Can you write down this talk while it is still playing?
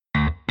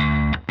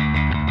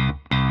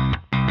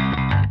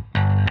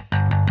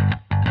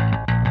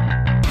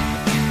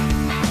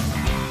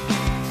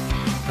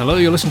Hello,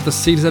 you're listening to the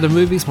C to Z of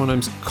Movies. My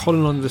name's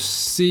Colin on the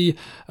C.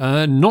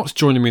 Not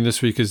joining me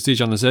this week is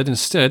DJ on the Z.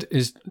 Instead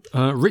is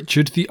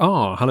Richard the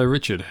R. Hello,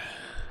 Richard.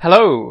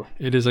 Hello.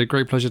 It is a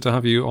great pleasure to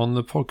have you on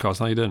the podcast.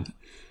 How are you doing?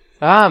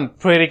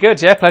 Pretty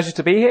good, yeah. Pleasure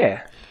to be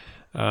here.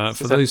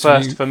 For those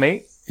first for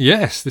me.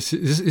 Yes, this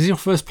is your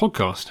first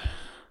podcast.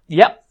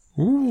 Yep.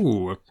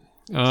 Ooh.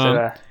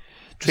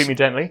 Treat me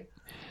gently.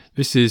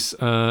 This is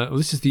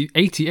the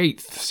 88th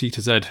C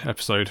to Z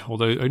episode,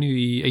 although only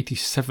the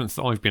 87th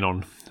that I've been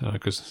on,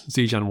 because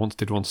Zijan once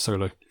did one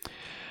solo.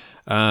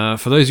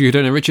 For those of you who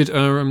don't know Richard,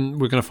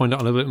 we're going to find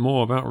out a little bit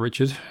more about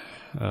Richard.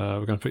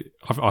 We're going to put.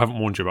 I haven't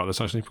warned you about this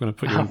actually. We're going to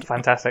put you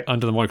Fantastic.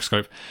 under the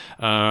microscope.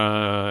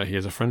 He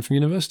is a friend from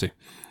university.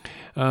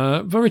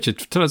 But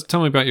Richard,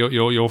 tell me about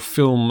your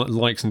film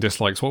likes and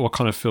dislikes. What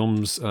kind of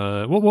films?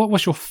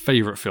 What's your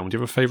favourite film? Do you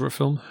have a favourite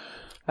film?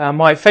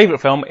 My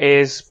favourite film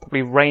is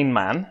probably Rain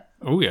Man.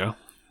 Oh yeah.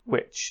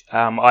 Which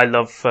I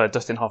love for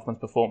Dustin Hoffman's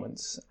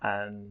performance,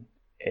 and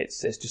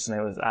it's just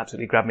something that's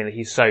absolutely grabbed me. That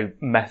he's so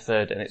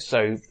method and it's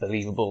so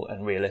believable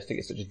and realistic.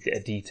 It's such a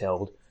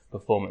detailed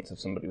performance of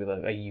somebody with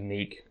a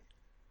unique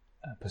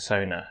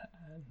persona.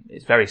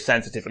 It's very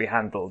sensitively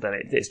handled,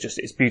 and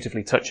it's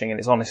beautifully touching in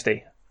its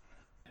honesty.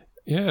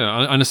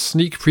 Yeah, and a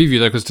sneak preview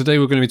though, because today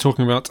we're going to be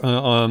talking about,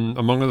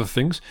 among other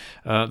things,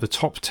 the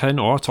top 10,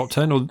 or our top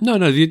 10, or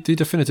the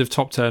definitive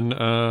top 10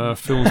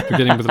 films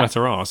beginning with the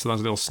letter R. So that's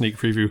a little sneak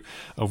preview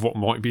of what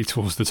might be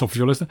towards the top of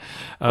your list.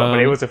 Well,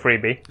 it was a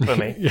freebie for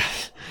me. Yeah.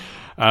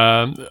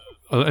 Are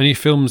there any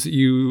films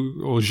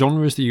or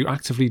genres that you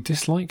actively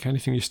dislike?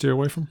 Anything you steer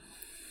away from?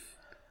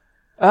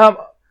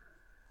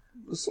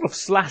 Sort of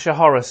slasher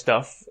horror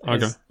stuff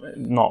is okay.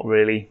 Not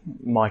really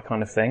my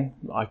kind of thing.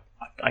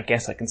 I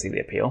guess I can see the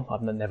appeal.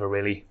 I've never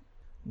really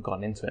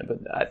gotten into it, but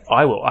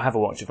I have a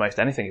watch of most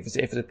anything. If it's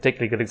a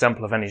particularly good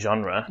example of any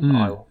genre,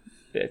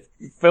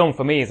 film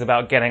for me is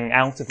about getting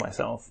out of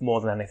myself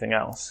more than anything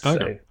else. Okay.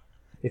 So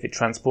if it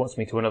transports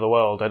me to another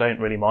world, I don't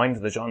really mind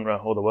the genre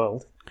or the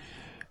world.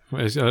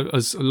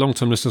 As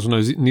long-term listeners will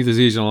know, neither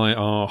Ziz and I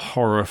are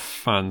horror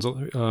fans,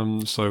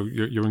 so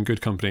you're in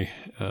good company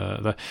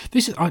there.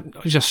 It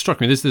just struck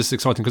me. This is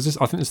exciting because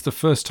I think this is the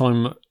first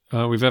time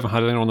we've ever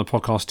had anyone on the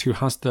podcast who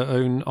has their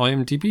own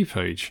IMDb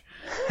page.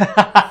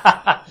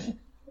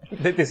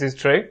 This is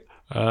true.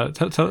 Tell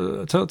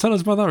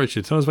us about that,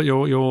 Richard. Tell us about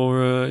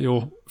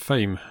your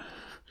fame.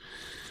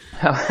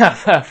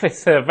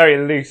 It's a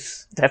very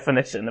loose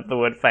definition of the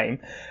word fame.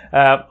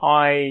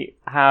 I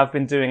have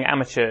been doing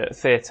amateur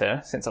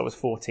theatre since I was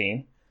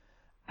 14,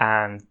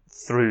 and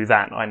through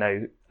that I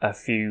know a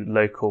few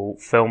local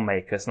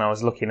filmmakers, and I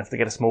was lucky enough to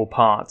get a small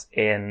part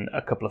in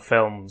a couple of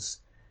films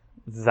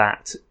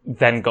that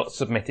then got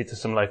submitted to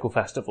some local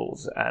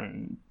festivals,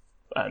 and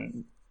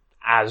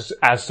as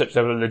such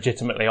they were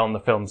legitimately on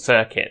the film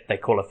circuit. They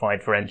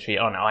qualified for entry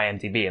on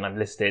IMDb, and I'm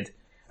listed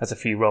as a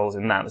few roles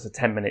in that. There's a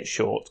 10-minute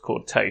short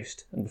called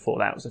Toast, and before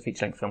that was a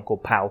feature-length film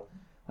called Pal.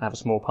 I have a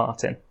small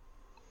part in.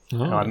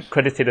 Oh. And I'm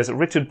credited as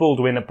Richard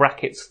Baldwin,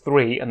 brackets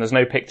 3, and there's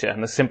no picture,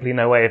 and there's simply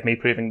no way of me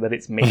proving that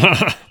it's me.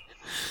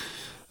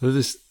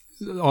 Is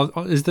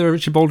there a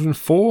Richard Baldwin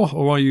 4,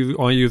 or are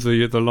you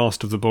the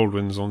last of the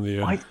Baldwins on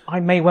the? I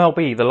may well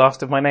be the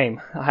last of my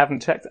name. I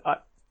haven't checked.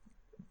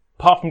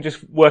 Apart from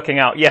just working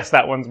out, yes,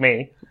 that one's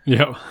me.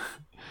 Yeah.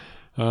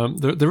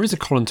 There is a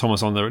Colin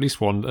Thomas on there, at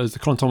least one. There's the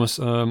Colin Thomas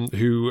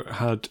who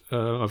had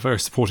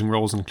various supporting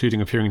roles,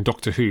 including appearing in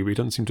Doctor Who, but he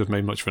doesn't seem to have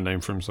made much of a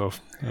name for himself.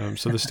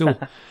 So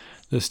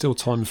there's still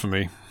time for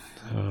me.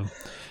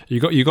 You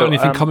got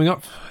anything coming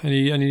up?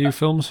 Any new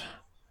films?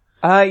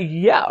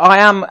 Yeah, I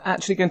am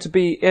actually going to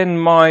be in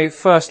my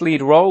first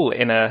lead role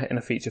in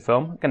a feature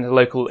film. Again, a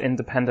local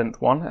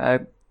independent one.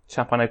 A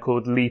chap I know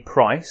called Lee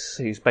Price,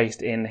 who's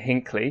based in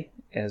Hinckley,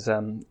 is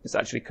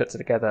actually cut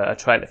together a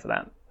trailer for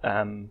that.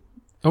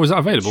 Is that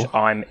available?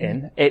 I'm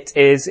in.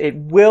 It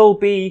will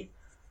be.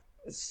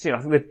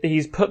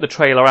 He's put the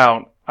trailer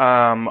out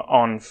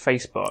on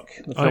Facebook.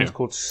 The film's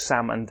called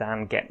Sam and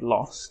Dan Get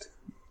Lost.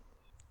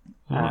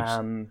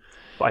 Nice.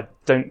 But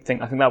I think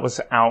that was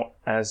out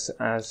as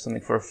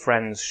something for a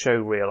friend's show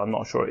reel. I'm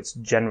not sure it's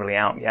generally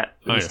out yet.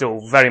 We're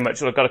still very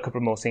much. We've got a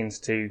couple more scenes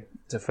to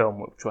film,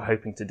 which we're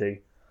hoping to do.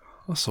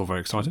 That's all very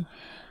exciting.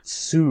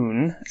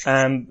 Soon,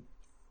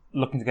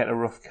 looking to get a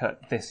rough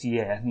cut this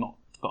year. Not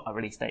got a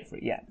release date for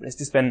it yet, but it's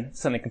just been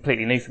something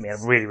completely new for me.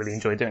 I've really, really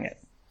enjoyed doing it.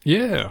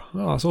 Yeah,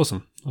 that's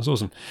awesome.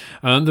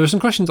 There are some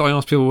questions I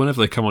ask people whenever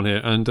they come on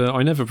here, and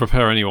I never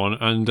prepare anyone,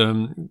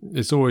 and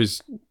it's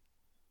always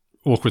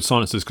awkward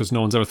silences because no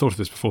one's ever thought of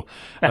this before.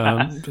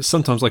 But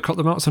sometimes I cut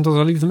them out, sometimes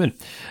I leave them in.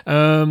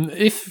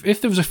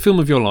 If there was a film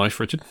of your life,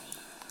 Richard,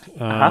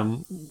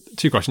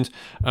 two questions.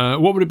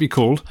 What would it be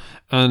called,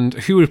 and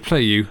who would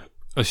play you,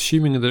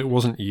 assuming that it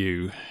wasn't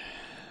you?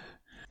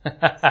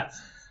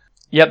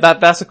 Yeah,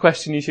 that's a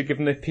question you should give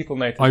the people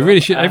notice. I really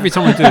should. Every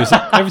time I do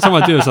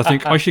this, I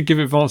think I should give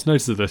advance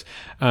notice of this,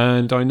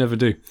 and I never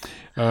do.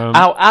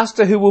 As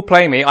to who will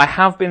play me, I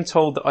have been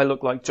told that I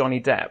look like Johnny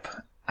Depp.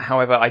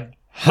 However, I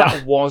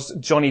That was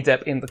Johnny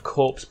Depp in The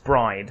Corpse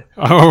Bride.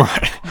 Oh,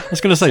 right. I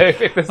was going to say.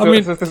 So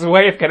if there's a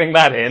way of getting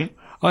that in.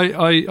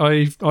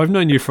 I've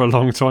known you for a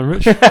long time,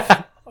 Rich.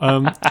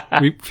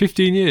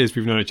 15 years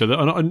we've known each other,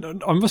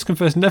 and I must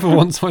confess, never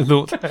once I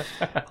thought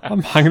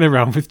I'm hanging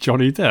around with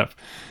Johnny Depp.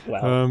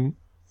 Well,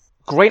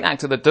 great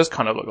actor that does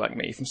kind of look like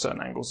me from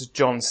certain angles is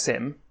John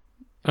Sim.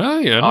 Oh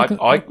yeah,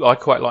 I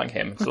quite like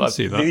him. I can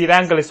see that. The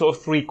angle is sort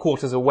of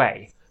 3/4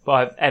 away,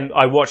 and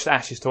I watched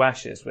Ashes to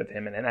Ashes with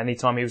him, and any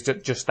time he was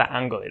just that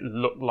angle, it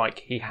looked like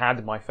he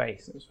had my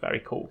face. It was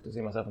very cool to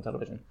see myself on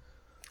television.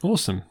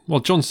 Awesome. Well,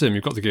 John Sim,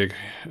 you've got the gig.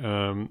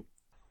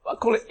 I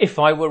call it If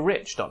I Were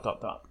Rich. ...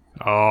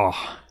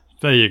 Oh,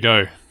 there you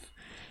go.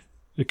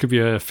 It could be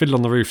a Fiddle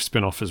on the Roof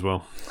spin-off as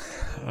well.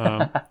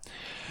 Oh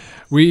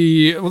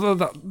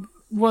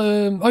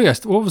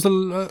yes. What was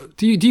the?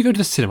 Do you go to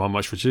the cinema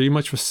much, Richard? Are you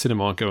much of a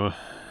cinema goer?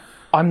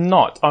 I'm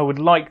not. I would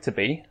like to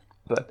be,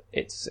 but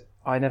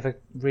I never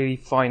really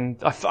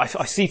find.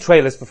 I see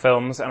trailers for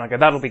films and I go,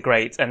 that'll be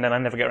great, and then I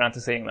never get around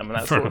to seeing them, and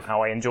that's sort of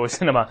how I enjoy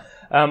cinema.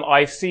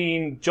 I've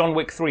seen John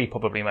Wick 3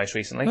 probably most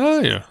recently. Oh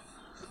yeah.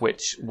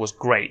 Which was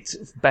great.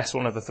 Best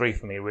one of the three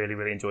for me. Really,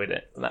 really enjoyed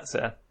it. That's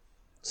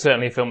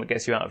certainly a film that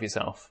gets you out of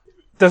yourself.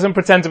 Doesn't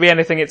pretend to be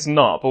anything it's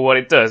not, but what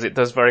it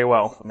does very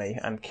well for me.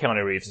 And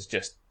Keanu Reeves is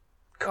just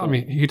cool. I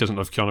mean, who doesn't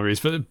love Keanu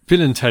Reeves? But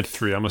Bill and Ted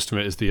 3, I must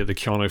admit, is the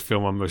Keanu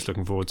film I'm most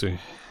looking forward to.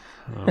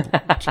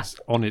 Which is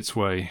on its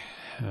way.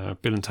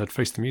 Bill and Ted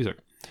Face the Music.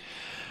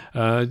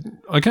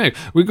 Okay,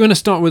 we're going to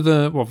start with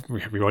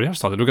we already have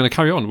started. We're going to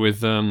carry on with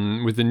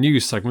the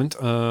news segment.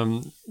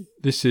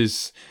 This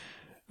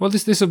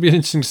will be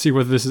interesting to see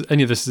whether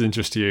any of this is of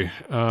interest to you,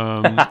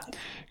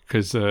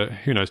 because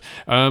who knows?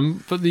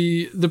 But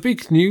the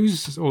big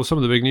news, or some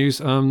of the big news,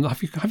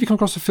 have you come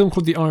across a film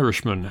called The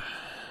Irishman?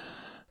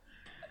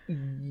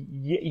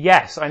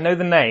 Yes, I know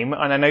the name,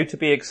 and I know to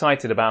be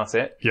excited about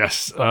it.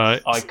 Yes,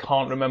 I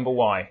can't remember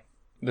why.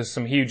 There's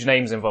some huge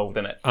names involved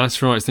in it. That's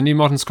right. It's the new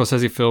Martin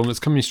Scorsese film. It's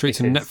coming straight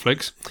to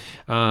Netflix.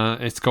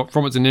 It's got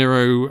Robert De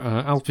Niro,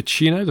 Al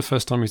Pacino, the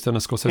first time he's done a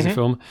Scorsese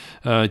film,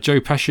 Joe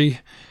Pesci.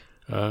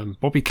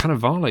 Bobby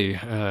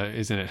Cannavale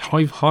is in it.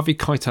 Harvey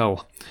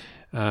Keitel,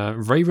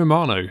 Ray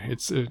Romano.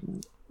 It's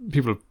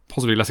people are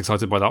possibly less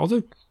excited by that,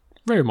 although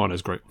Ray Romano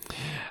is great.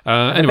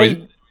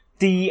 Anyway,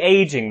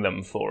 de-aging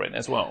them for it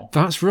as well.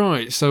 That's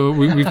right. So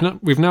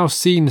we've now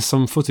seen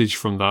some footage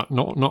from that.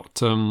 Not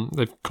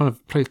they've kind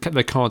of kept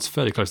their cards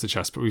fairly close to the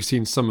chest, but we've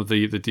seen some of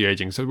the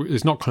de-aging. So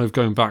it's not kind of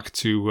going back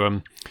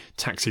to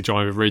Taxi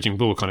Driver, Raging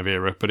Bull kind of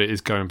era, but it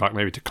is going back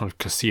maybe to kind of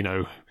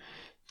Casino,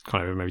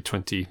 kind of maybe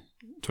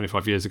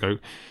 25 years ago.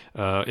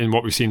 In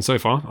what we've seen so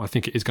far, I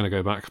think it is going to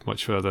go back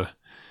much further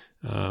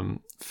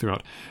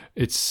throughout.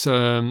 It's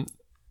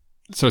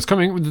so it's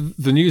coming.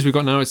 The news we've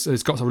got now,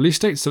 it's got a release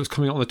date, so it's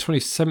coming out on the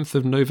 27th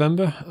of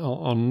November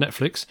on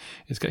Netflix.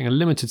 It's getting a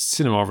limited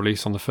cinema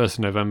release on the 1st of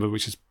November,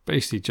 which is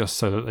basically just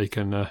so that they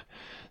can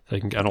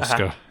get an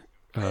Oscar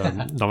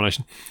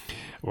nomination,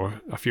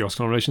 or a few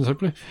Oscar nominations,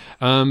 hopefully.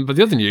 But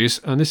the other news,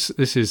 and this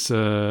is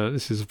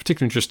of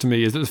particular interest to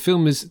me, is that the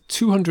film is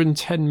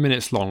 210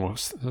 minutes long.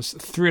 That's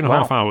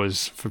 3.5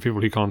 hours for people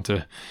who can't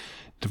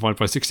divide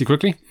by 60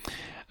 quickly.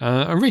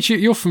 And Rich,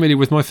 you're familiar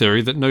with my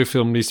theory that no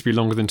film needs to be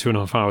longer than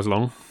 2.5 hours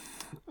long.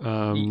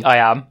 I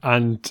am.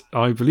 And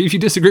I believe you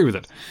disagree with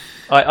it.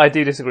 I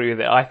do disagree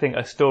with it. I think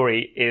a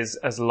story is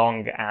as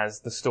long as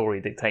the story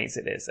dictates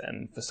it is,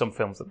 and for some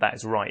films that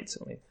is right.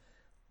 I mean,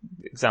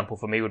 example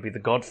for me would be The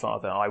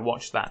Godfather. I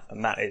watched that,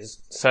 and that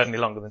is certainly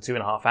longer than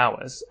 2.5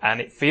 hours, and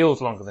it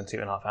feels longer than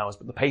 2.5 hours,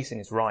 but the pacing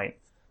is right.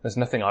 There's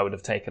nothing I would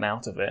have taken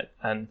out of it,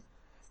 and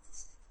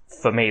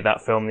for me,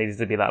 that film needed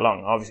to be that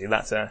long. Obviously,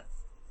 that's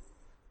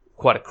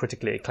quite a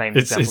critically acclaimed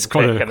example. It's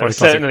quite a there's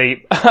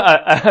certainly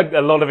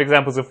a lot of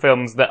examples of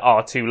films that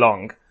are too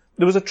long.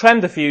 There was a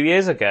trend a few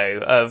years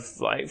ago of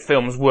like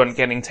films weren't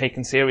getting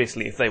taken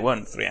seriously if they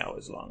weren't 3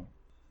 hours long.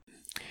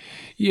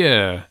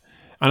 Yeah.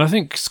 And I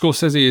think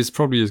Scorsese is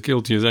probably as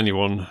guilty as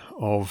anyone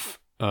of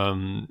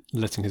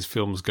letting his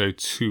films go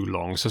too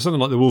long. So something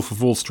like The Wolf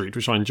of Wall Street,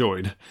 which I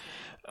enjoyed,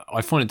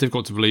 I find it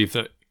difficult to believe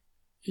that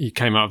he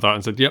came out of that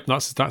and said, yep,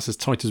 that's as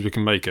tight as we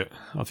can make it.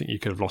 I think you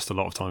could have lost a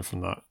lot of time from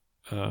that.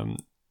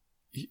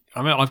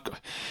 I mean,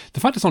 the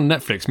fact it's on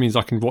Netflix means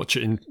I can watch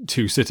it in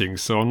 2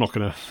 sittings, so I'm not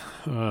going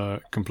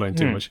to complain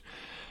too much.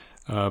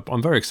 But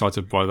I'm very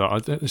excited by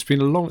that. It's been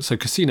a long... So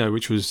Casino,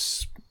 which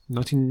was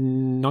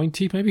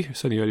 1990 maybe,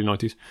 certainly early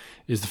 90s,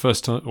 is the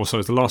first time, or so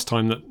it's the last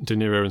time that De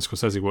Niro and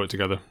Scorsese worked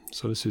together.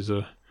 So this is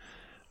an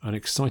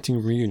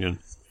exciting reunion.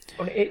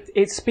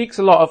 It speaks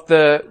a lot of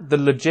the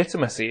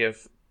legitimacy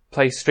of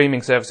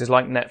streaming services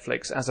like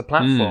Netflix as a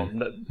platform,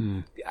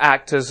 that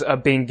actors are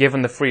being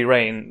given the free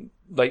rein.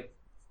 Like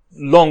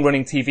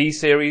long-running TV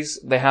series,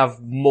 they have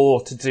more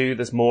to do.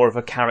 There's more of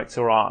a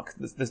character arc.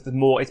 There's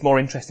more. It's more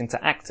interesting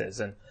to actors,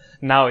 and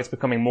now it's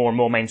becoming more and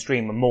more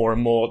mainstream, and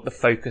more the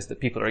focus that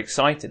people are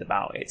excited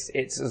about.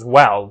 It's as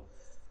well.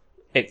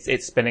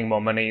 It's spending more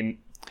money.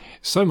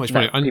 So much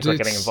money, and people are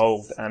getting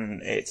involved,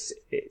 and it's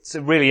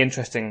a really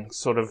interesting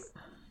sort of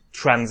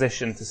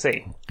transition to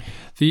see.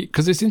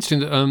 Because it's interesting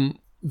that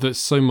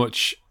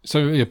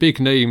that big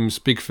names,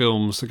 big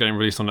films are getting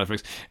released on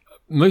Netflix.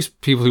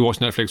 Most people who watch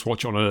Netflix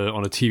watch it on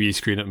a TV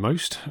screen at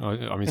most.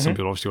 I mean, some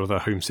people obviously have their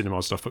home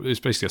cinema stuff, but it's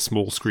basically a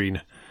small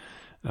screen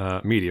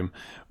medium,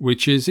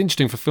 which is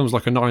interesting for films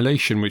like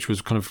Annihilation, which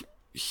was kind of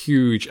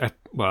huge, kind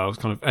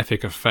of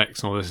epic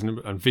effects and all this and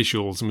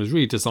visuals, and was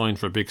really designed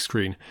for a big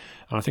screen.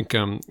 And I think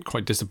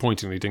quite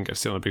disappointingly didn't get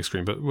to sit on a big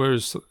screen. But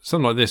whereas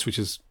something like this, which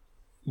is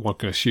one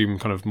can assume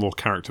kind of more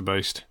character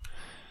based,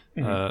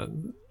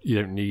 you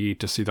don't need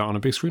to see that on a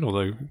big screen.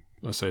 Although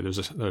I say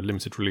there's a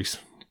limited release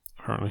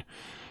apparently.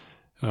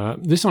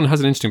 This one has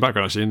an interesting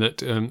background actually, in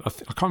that I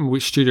can't remember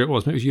which studio it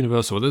was. Maybe it was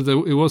Universal.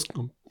 It was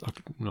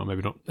no,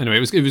 maybe not. Anyway, it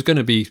was going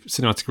to be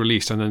cinematic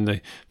released, and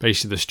then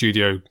the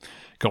studio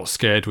got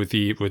scared with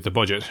the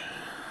budget,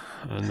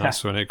 and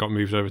that's when it got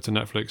moved over to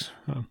Netflix.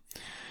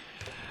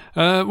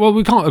 Well,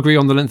 we can't agree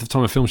on the length of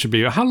time a film should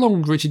be. How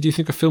long, Richard, do you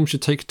think a film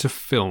should take to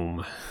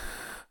film?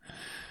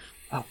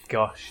 Oh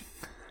gosh,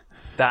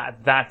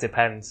 that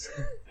depends.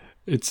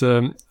 It's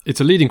a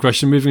leading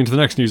question. Moving into the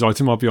next news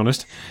item, I'll be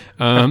honest.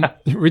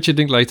 Richard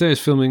Linklater is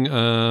filming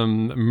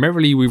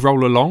Merrily We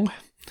Roll Along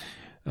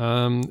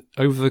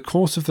over the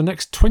course of the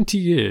next 20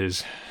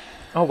 years.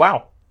 Oh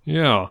wow!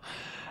 Yeah.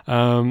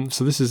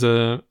 So this is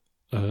a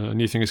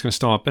new thing. It's going to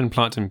star Ben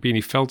Platt and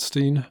Beanie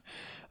Feldstein.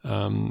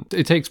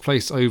 It takes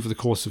place over the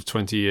course of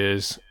 20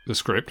 years, the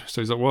script.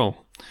 So he's like,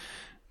 well,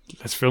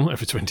 let's film it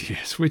for 20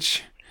 years,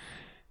 which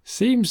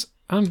seems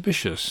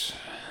ambitious.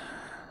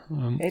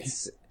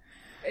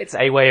 It's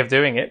a way of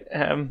doing it.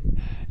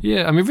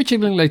 Yeah, I mean,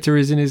 Richard Linklater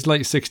is in his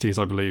late 60s,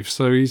 I believe.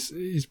 So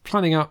he's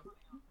planning out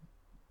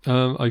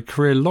a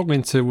career long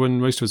into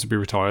when most of us would be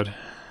retired.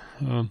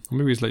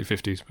 Maybe his late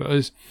 50s, but it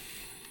was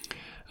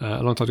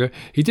a long time ago.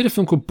 He did a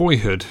film called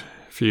Boyhood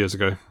a few years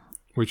ago,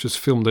 which was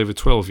filmed over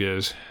 12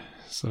 years.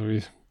 So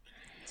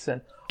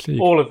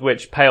all of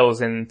which pales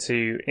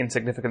into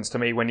insignificance to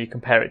me when you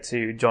compare it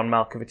to John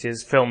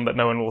Malkovich's film that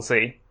no one will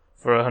see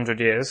for 100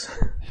 years.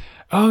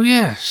 Oh,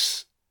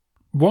 yes.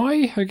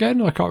 Why?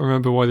 Again, I can't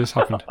remember why this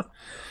happened.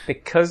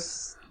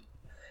 Because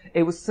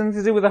it was something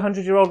to do with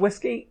 100-year-old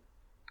whiskey.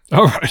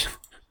 All right.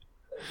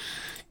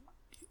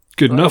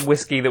 Good enough. A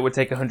whiskey that would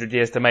take 100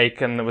 years to make,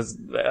 and there was,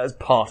 as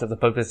part of the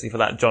publicity for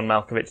that, John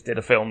Malkovich did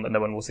a film that no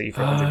one will see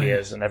for 100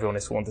 years, and everyone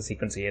is sworn to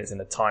secrecy, and it's in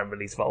a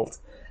time-release vault.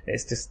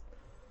 It's just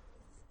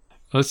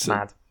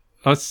mad.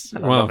 I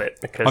love it,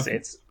 because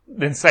it's in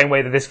the same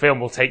way that this film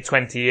will take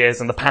 20 years,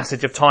 and the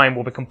passage of time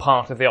will become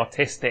part of the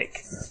artistic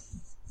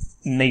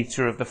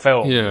nature of the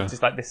film. Yeah. It's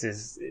just like,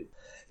 it's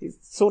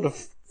sort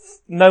of,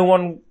 no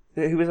one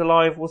who is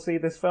alive will see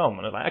this film.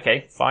 And I'm like,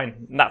 okay,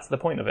 fine. That's the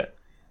point of it.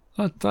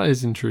 That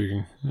is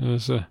intriguing.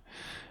 I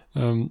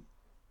mean,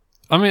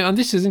 and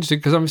this is interesting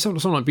because I mean,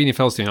 someone like Beanie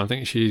Feldstein, I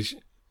think she's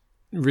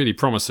really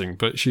promising,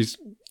 but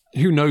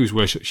who knows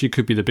where she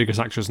could be the biggest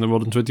actress in the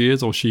world in 20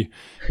 years, or she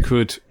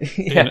could,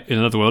 in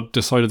another world,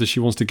 decided that she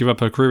wants to give up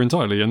her career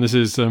entirely. And this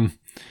is,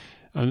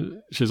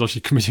 and she's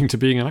actually committing to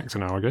being an actor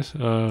now, I guess,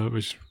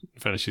 which, in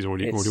fairness, she's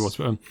already was.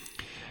 But,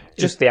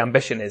 just the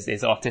ambition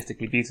is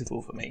artistically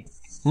beautiful for me.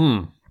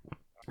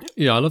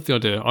 Yeah, I love the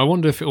idea. I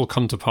wonder if it will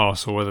come to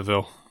pass, or whether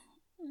they'll.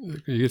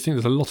 You think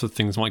there's a lot of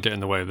things might get in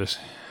the way of this.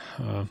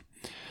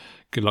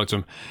 Good luck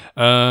to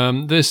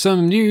them. There's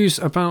some news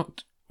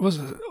about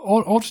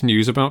odd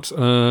news about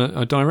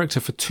a director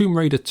for Tomb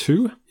Raider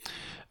 2.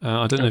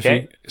 I don't know if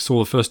you saw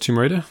the first Tomb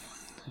Raider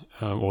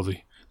or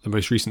the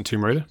most recent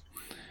Tomb Raider.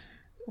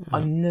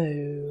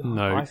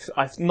 No.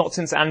 I've not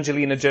since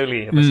Angelina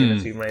Jolie have I seen a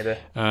Tomb Raider.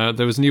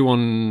 There was a new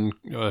one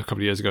a couple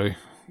of years ago,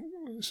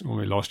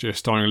 only last year,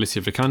 starring Alicia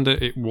Vikander.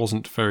 It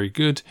wasn't very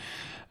good.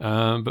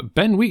 But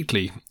Ben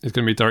Wheatley is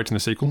going to be directing the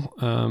sequel,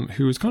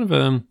 who is kind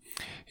of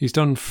he's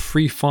done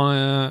Free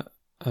Fire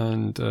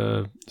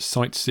and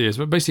Sightseers,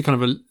 but basically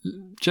kind of a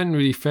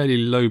generally fairly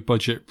low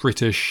budget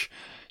British,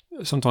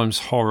 sometimes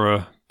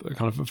horror, but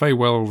kind of a very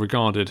well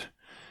regarded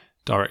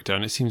director,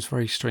 and it seems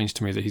very strange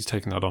to me that he's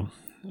taken that on.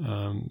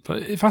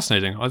 But it's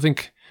fascinating. I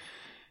think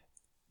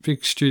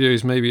big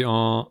studios maybe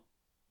are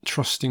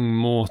trusting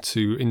more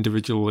to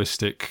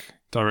individualistic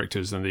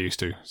directors than they used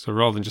to. So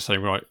rather than just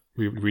saying, right,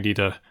 we need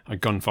a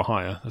gun for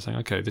hire, they're saying,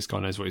 okay, this guy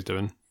knows what he's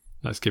doing.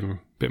 Let's give him a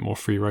bit more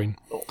free rein.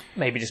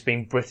 Maybe just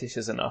being British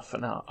is enough,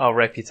 and our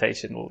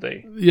reputation will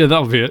do. Yeah,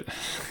 that'll be it.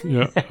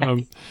 Yeah.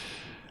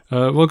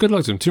 Well, good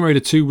luck to him. Tomb Raider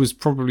 2 was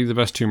probably the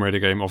best Tomb Raider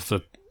game of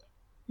the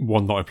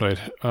one that I played.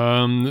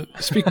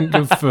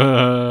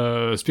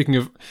 Speaking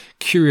of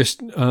curious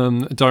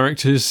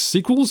directors'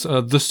 sequels,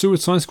 The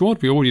Suicide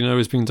Squad, we already know,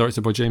 is being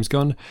directed by James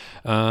Gunn,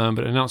 but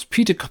it announced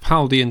Peter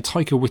Capaldi and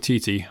Taika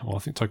Waititi, well, I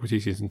think Taika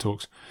Waititi is in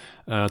talks,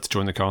 to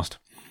join the cast.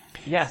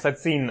 Yes, I'd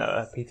seen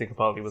Peter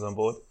Capaldi was on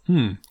board.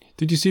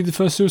 Did you see the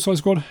first Suicide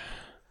Squad?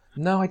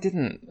 No, I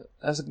didn't.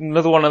 That's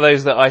another one of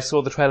those that I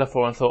saw the trailer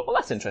for and thought, well,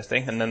 that's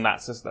interesting, and then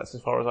that's as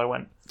far as I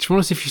went. To be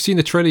honest, if you've seen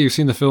the trailer, you've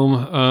seen the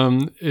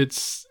film.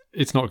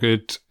 It's not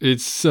good.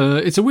 It's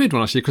a weird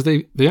one, actually, because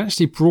they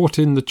actually brought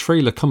in the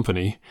trailer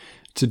company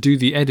to do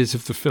the edit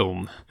of the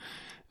film.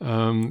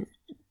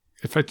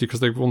 effectively because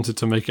they wanted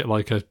to make it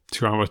like a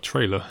 2-hour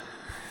trailer.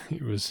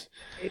 It was.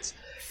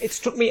 It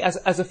struck me as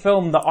a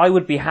film that I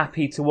would be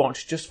happy to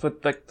watch just for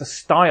the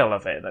style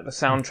of it. Like the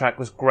soundtrack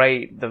was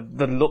great,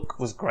 the look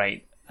was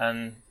great,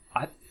 and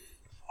I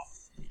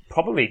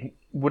probably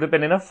would have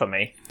been enough for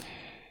me.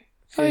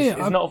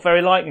 It's not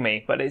very like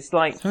me, but it's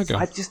like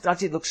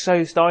it looks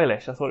so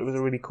stylish. I thought it was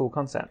a really cool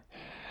concept.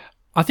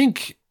 I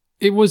think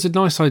it was a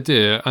nice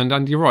idea,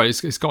 and you're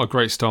right. It's got a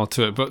great style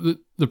to it, but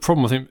the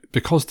problem I think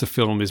because the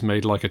film is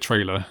made like a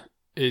trailer,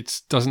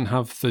 it doesn't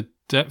have the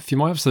depth you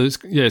might have. So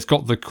it's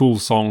got the cool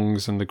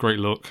songs and the great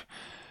look,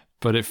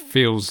 but it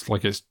feels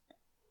like it's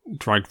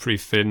dragged pretty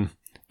thin,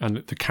 and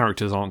the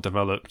characters aren't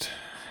developed.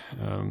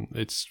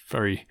 It's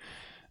very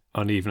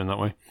uneven in that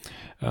way.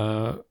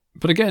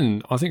 But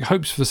again, I think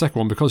hopes for the second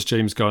one because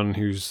James Gunn,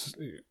 who's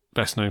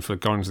best known for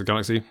Guardians of the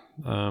Galaxy,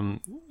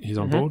 he's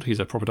on board. He's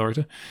a proper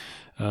director.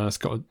 It's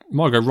got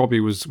Margot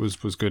Robbie was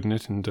good in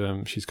it,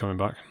 and she's coming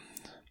back.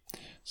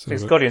 So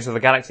because Guardians of the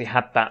Galaxy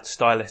had that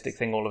stylistic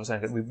thing all of a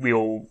sudden. We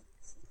all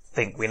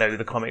think we know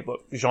the comic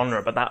book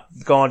genre, but that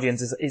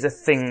Guardians is a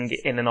thing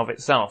in and of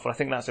itself. And I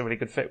think that's a really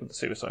good fit with the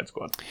Suicide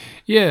Squad.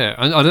 Yeah,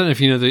 and I don't know if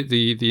you know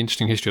the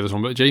interesting history of this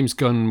one, but James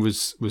Gunn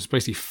was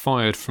basically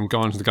fired from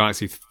Guardians of the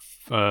Galaxy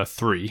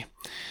 3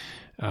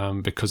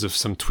 because of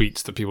some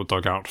tweets that people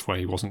dug out where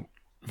he wasn't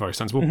very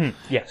sensible.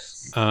 Mm-hmm.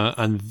 Yes.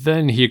 And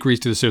then he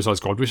agrees to the Suicide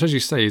Squad, which, as you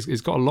say,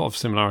 is got a lot of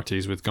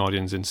similarities with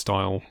Guardians in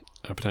style,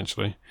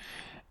 potentially.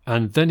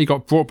 And then he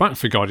got brought back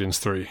for Guardians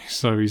 3,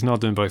 so he's now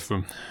doing both of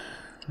them,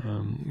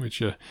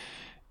 which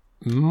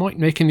might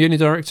make him the only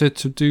director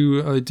to do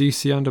a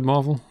DC and a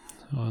Marvel,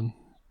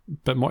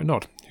 but might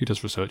not. Who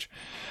does research?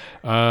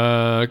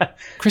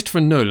 Christopher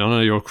Nolan. I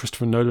know you're a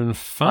Christopher Nolan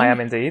fan. I am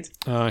indeed.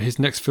 His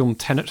next film,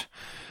 Tenet.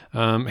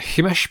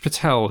 Himesh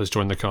Patel has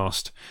joined the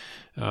cast,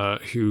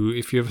 who,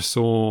 if you ever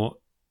saw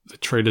the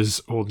trailers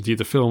or indeed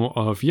the film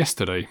of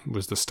Yesterday,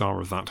 was the star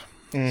of that.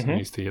 Mm-hmm. So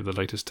he's the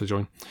latest to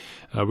join.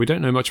 We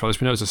don't know much about this.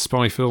 We know it's a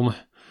spy film.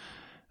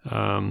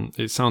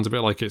 It sounds a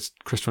bit like it's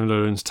Christopher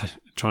Nolan's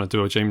trying to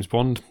do a James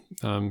Bond,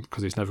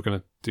 because he's never going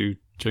to do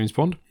James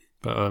Bond.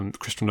 But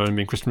Christopher Nolan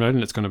being Christopher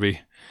Nolan, it's going to be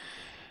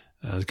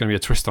there's going to be a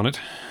twist on it.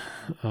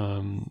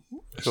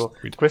 Sure.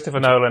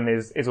 Christopher Nolan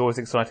is always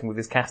exciting with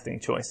his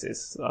casting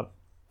choices.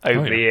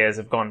 Over the years,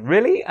 have gone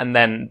really, and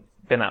then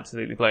been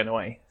absolutely blown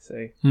away.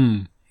 So.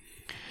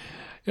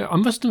 Yeah, I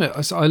must admit,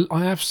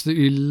 I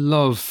absolutely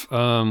love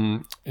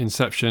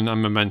Inception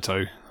and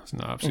Memento. I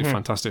think they're absolutely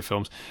fantastic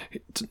films.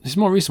 His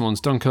more recent ones,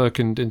 Dunkirk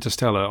and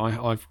Interstellar,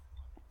 I've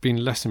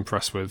been less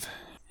impressed with.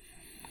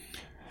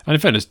 And in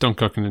fairness,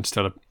 Dunkirk and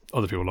Interstellar,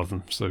 other people love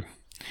them. So,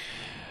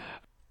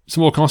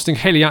 some more casting.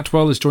 Hayley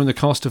Atwell has joined the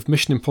cast of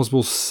Mission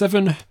Impossible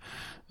 7.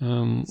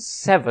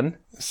 7?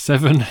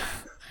 7.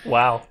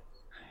 Wow.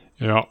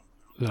 Yeah.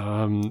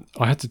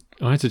 I had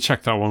to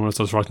check that one as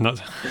I was writing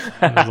that.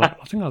 I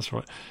think that's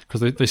right,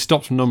 because they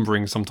stopped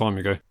numbering some time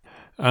ago.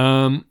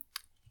 Now,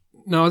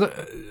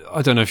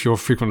 I don't know if you're a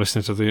frequent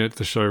listener to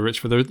the show,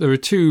 Rich, but there are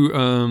two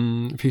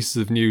pieces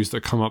of news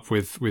that come up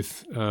with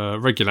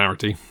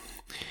regularity.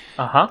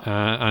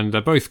 And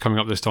they're both coming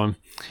up this time.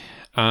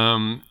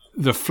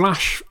 The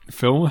Flash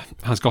film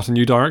has got a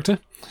new director.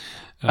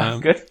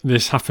 Good.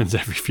 This happens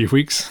every few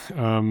weeks.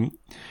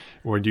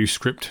 Or a new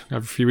script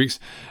every few weeks.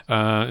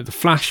 The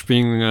Flash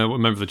being a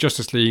member of the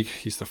Justice League,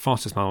 he's the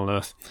fastest man on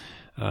Earth,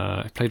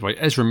 played by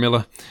Ezra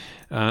Miller,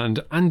 and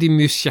Andy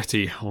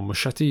Muschietti, who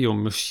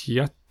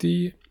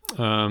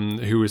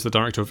is the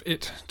director of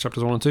It,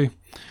 chapters 1 and 2,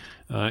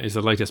 is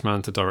the latest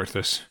man to direct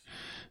this.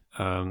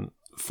 Tune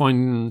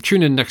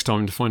in next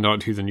time to find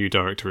out who the new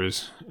director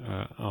is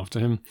after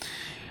him.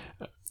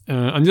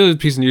 And the other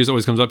piece of news that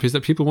always comes up is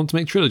that people want to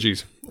make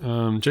trilogies.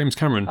 James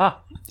Cameron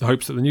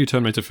hopes that the new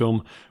Terminator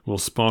film will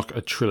spark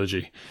a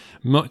trilogy,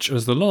 much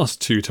as the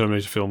last two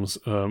Terminator films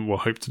were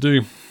hoped to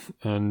do,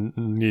 and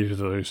neither of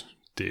those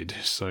did.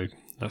 So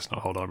let's not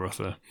hold our breath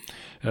there.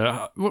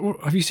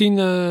 Have you seen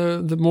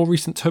the more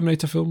recent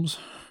Terminator films?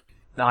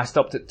 No, I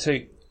stopped at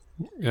 2.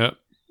 Yeah,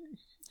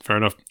 fair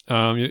enough.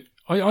 I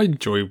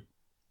enjoy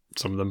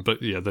some of them,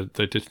 but yeah,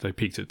 they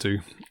peaked at 2.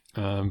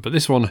 But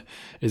this one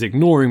is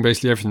ignoring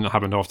basically everything that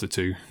happened after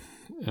 2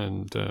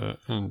 and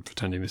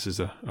pretending this is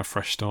a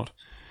fresh start.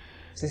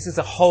 So this is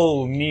a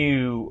whole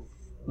new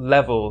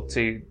level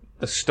to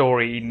the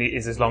story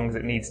is as long as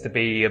it needs to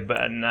be,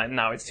 but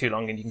now it's too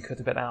long and you can cut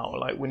a bit out.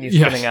 Like when you're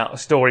spinning out a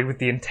story with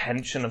the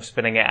intention of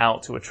spinning it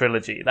out to a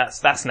trilogy,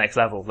 that's next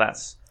level.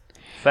 That's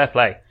fair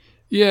play.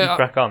 Yeah. You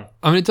crack on.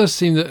 I mean, it does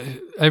seem that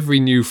every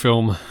new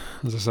film,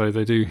 as I say,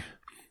 they do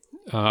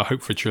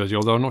hope for a trilogy,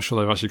 although I'm not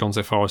sure they've actually gone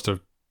so far as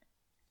to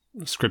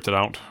script it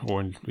out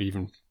or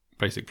even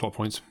basic plot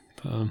points.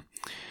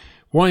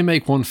 Why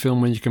make one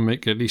film when you can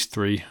make at least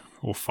 3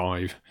 or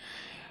 5?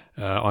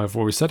 I've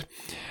always said.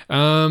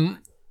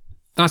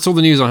 That's all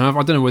the news I have.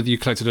 I don't know whether you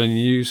collected any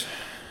news.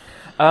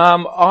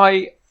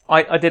 I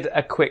I did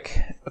a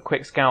quick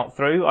scout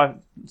through.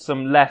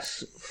 Some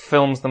less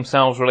films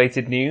themselves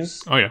related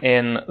news. Oh, yeah.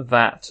 In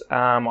that,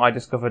 I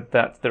discovered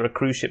that there are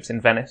cruise ships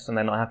in Venice, and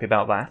they're not happy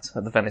about that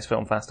at the Venice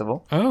Film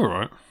Festival. Oh,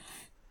 right.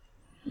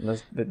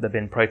 There've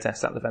been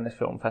protests at the Venice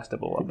Film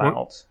Festival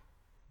about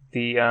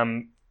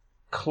the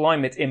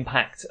climate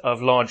impact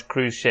of large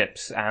cruise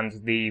ships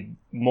and the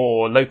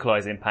more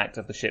localised impact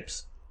of the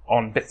ships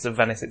on bits of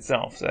Venice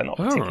itself. So they're not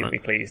particularly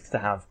pleased to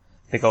have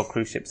big old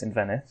cruise ships in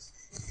Venice.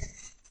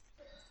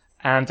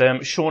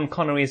 And Sean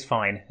Connery is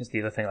fine, is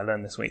the other thing I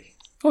learned this week.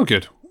 Oh,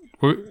 good.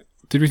 Well,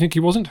 did we think he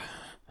wasn't?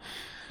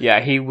 Yeah,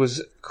 he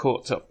was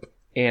caught up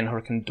in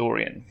Hurricane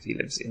Dorian. He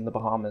lives in the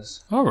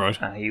Bahamas. Oh, right.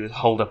 He was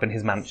holed up in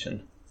his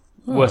mansion.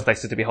 Worst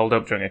place to be holed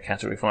up during a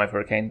Category 5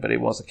 hurricane, but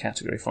it was a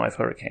Category 5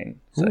 hurricane.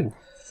 So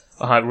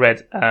I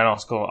read an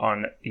article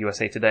on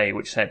USA Today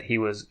which said he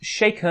was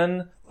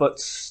shaken but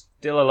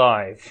still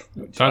alive,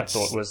 which I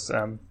thought was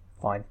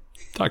fine.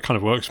 That kind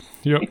of works.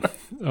 Yep.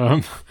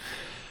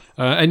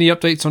 Any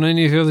updates on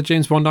any of the other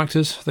James Bond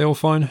actors? They all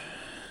fine?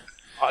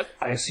 I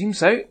assume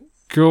so.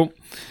 Cool.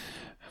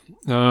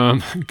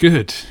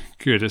 Good.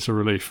 It's a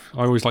relief.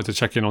 I always like to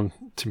check in on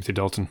Timothy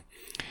Dalton.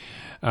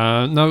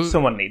 No,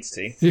 someone needs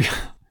to. Yeah,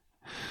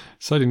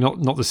 certainly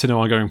not the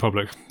cinema-going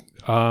public.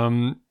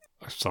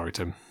 Sorry,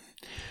 Tim.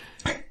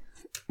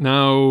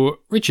 Now,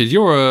 Richard,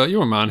 you're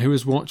a man who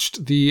has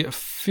watched the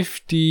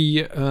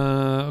 50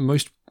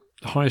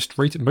 highest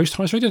rated,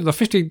 the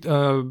 50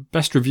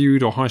 best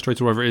reviewed or highest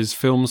rated, whatever it is,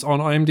 films on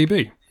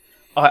IMDb.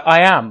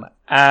 I am.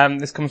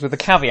 This comes with a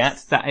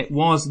caveat that it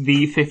was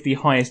the 50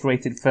 highest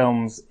rated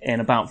films in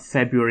about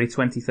February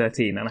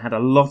 2013, and I had a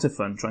lot of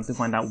fun trying to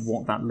find out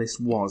what that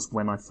list was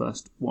when I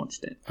first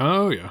watched it.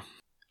 Oh, yeah.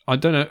 I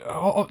don't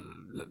know.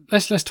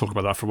 Let's talk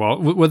about that for a while.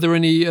 Were there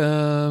any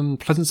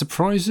pleasant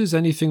surprises?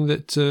 Anything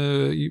that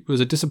was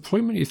a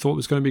disappointment you thought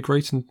was going to be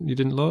great and you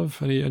didn't love?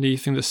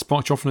 Anything that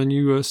sparked you off on a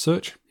new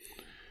search?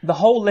 The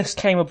whole list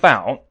came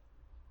about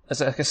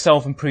as like a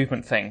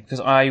self-improvement thing, because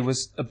I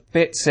was a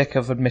bit sick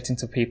of admitting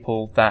to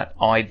people that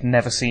I'd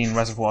never seen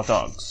Reservoir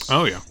Dogs.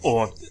 Oh, yeah.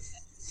 Or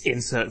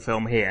insert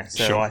film here.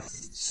 Sure.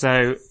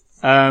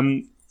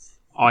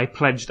 I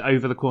pledged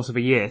over the course of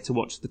a year to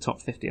watch the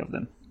top 50 of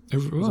them.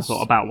 I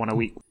thought about one a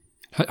week.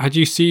 Had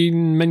you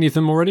seen many of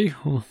them already?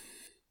 Or?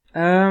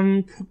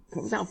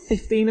 About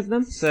 15 of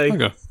them. So,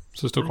 okay.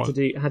 So still quite.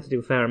 Had to do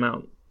a fair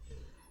amount.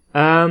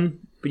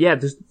 But yeah,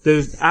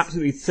 there's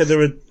absolutely, so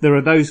there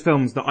are those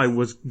films that I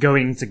was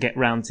going to get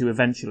round to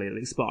eventually, at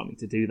least sparked me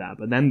to do that.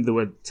 But then there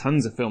were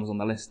tons of films on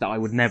the list that I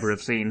would never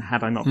have seen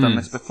had I not done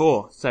this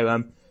before. So,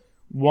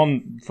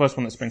 first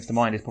one that springs to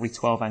mind is probably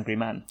 12 Angry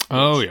Men.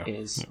 Oh, yeah.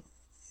 Is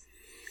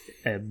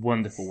a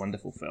wonderful,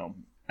 wonderful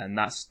film. And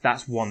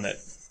that's one that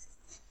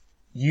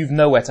you've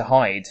nowhere to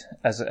hide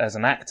as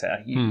an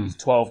actor.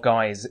 12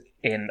 guys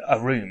in a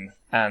room,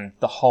 and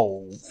the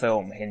whole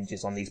film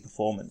hinges on these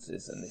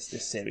performances and this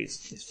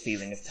series, this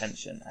feeling of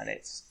tension, and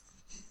it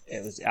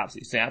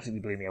absolutely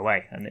blew me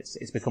away, and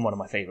it's become one of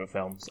my favourite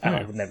films, and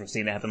I would never have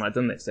seen it had I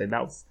done this, so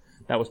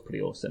that was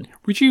pretty awesome.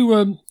 Would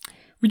you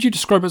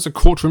describe it as a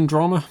courtroom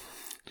drama?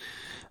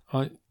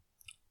 I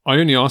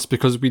only asked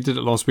because we did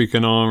it last week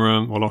in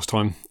our last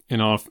time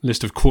in our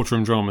list of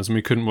courtroom dramas, and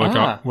we couldn't work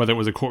out whether it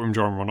was a courtroom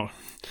drama or not.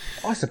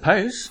 I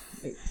suppose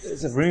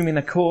it's a room in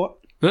a court.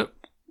 But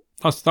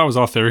that was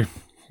our theory.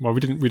 Well, we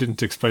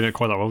didn't explain it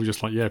quite that well. We were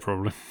just like, yeah,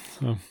 probably.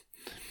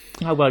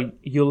 Oh, well,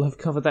 you'll have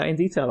covered that in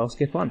detail. I'll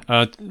skip on.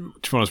 To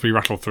be honest, we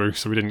rattled through,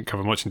 so we didn't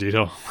cover much in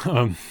detail.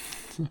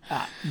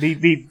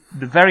 The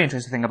very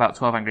interesting thing about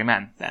 12 Angry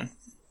Men, then,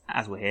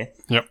 as we're here,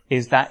 yep,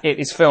 is that it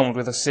is filmed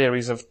with a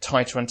series of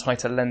tighter and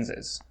tighter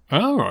lenses.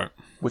 Oh, right.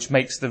 Which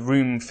makes the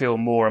room feel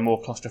more and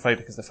more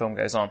claustrophobic as the film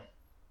goes on,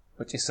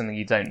 which is something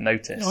you don't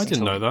notice. I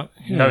didn't know that.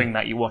 Yeah. Knowing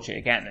that, you watch it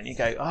again and you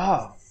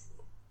go,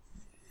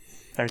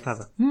 very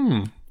clever.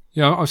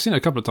 Yeah, I've seen it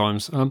a couple of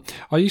times.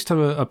 I used to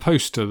have a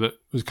poster that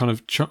was kind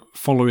of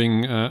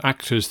following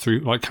actors through,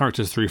 like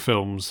characters through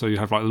films. So you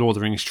have like Lord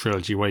of the Rings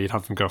trilogy where you'd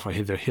have them go off, like,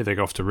 here they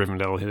go off to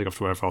Rivendell, here they go off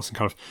to wherever else, and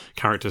kind of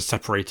characters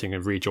separating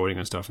and rejoining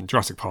and stuff, and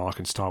Jurassic Park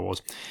and Star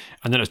Wars.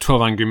 And then at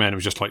 12 Angry Men, it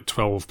was just like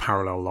 12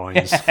 parallel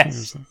lines. Yes. It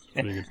was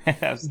really good.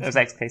 that was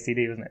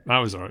XKCD, wasn't it? That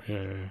was alright,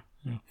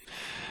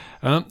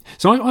 yeah.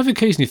 So I've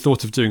occasionally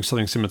thought of doing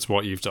something similar to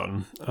what you've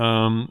done,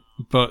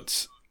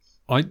 but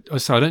I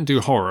don't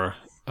do horror.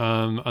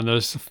 And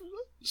there's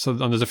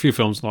a few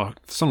films, like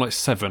some like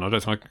Seven. I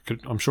don't think I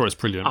could. I'm sure it's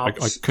brilliant. I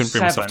couldn't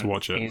bring myself to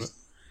watch it. It's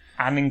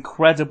an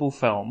incredible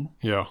film.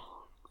 Yeah.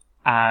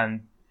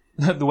 And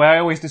the way I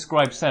always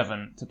describe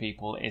Seven to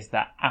people is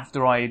that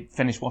after I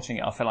finished watching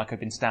it, I felt like I'd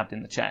been stabbed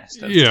in the chest.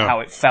 That's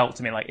how it felt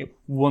to me. Like,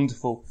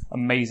 wonderful,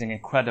 amazing,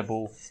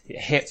 incredible. It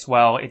hits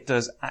well. It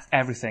does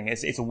everything.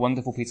 It's a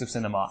wonderful piece of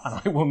cinema,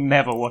 and I will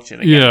never watch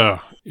it again.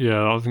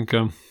 Yeah. I think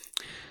I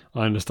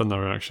understand that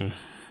reaction.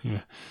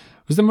 Yeah.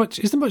 Is there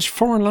much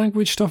foreign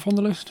language stuff on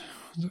the list?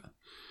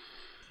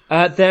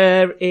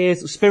 There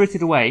is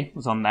Spirited Away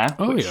was on there.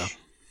 Oh, which,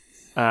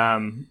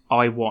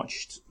 I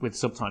watched with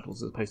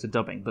subtitles as opposed to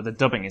dubbing, but the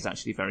dubbing is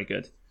actually very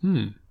good.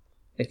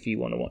 if you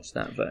want to watch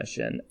that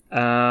version.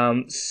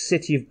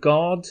 City of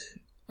God.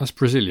 That's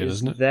Brazilian,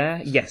 isn't it?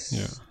 There,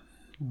 yes.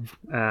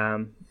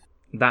 Yeah.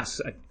 That's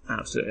an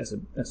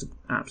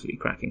absolutely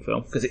cracking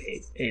film because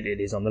it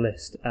is on the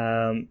list.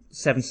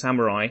 Seven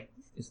Samurai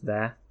is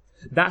there.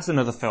 That's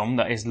another film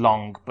that is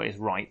long but is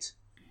right.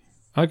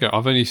 Okay,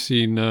 I've only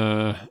seen.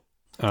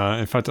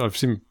 In fact, I've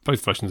seen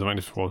both versions of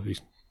Magnificent. Well,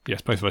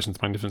 yes, both versions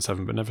of Magnificent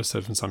Seven, but never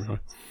Seven Samurai.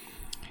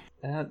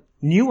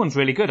 New one's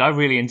really good. I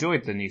really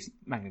enjoyed the new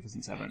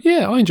Magnificent Seven.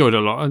 Yeah, I enjoyed it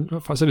a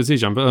lot. I said it to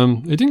Zijan,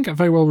 but it didn't get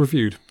very well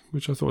reviewed,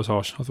 which I thought was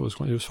harsh. I thought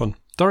it was fun.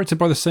 Directed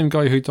by the same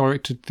guy who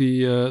directed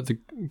the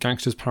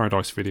Gangster's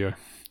Paradise video.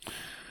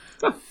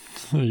 Oh.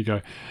 There you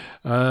go.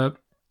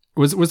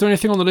 Was there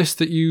anything on the list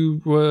that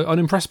you were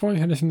unimpressed by?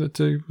 Anything that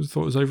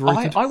thought was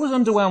overrated? I was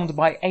underwhelmed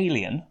by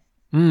Alien,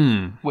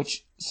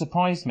 which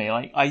surprised me.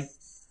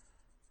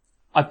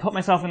 I put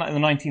myself in the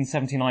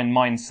 1979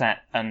 mindset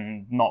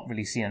and not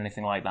really seen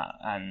anything like that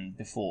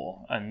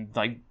before, and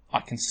I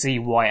can see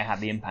why it had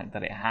the impact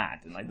that it had,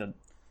 and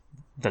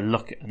the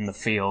look and the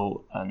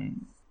feel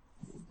and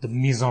the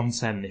mise en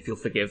scène, if you'll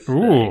forgive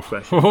the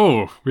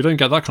expression. We don't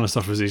get that kind of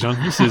stuff with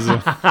Zijan. This is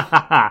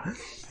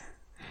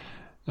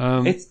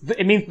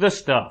it means the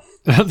stuff,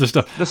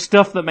 the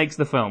stuff that makes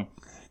the film.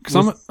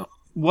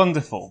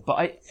 Wonderful,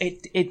 but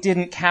it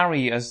didn't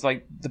carry as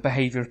the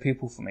behaviour of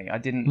people for me. I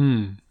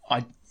didn't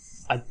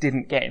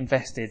get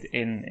invested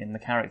in the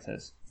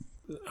characters.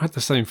 I had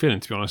the same feeling,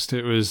 to be honest.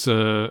 It was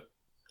I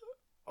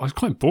was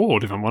quite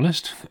bored, if I'm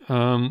honest.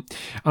 And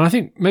I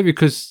think maybe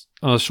because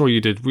I'm sure you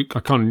did. I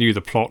kind of knew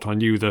the plot. I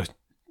knew the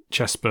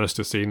chest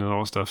burster scene and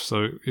all that stuff,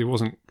 so it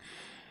wasn't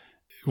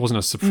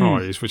a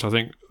surprise. Which I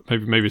think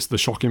maybe it's the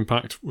shock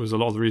impact was a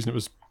lot of the reason it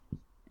was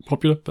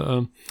popular.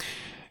 But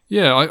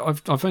yeah,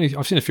 I've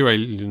seen a few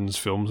Aliens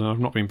films and I've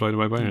not been blown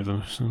away by any of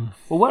them. So.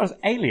 Well, whereas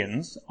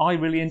Aliens, I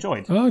really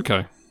enjoyed. Oh,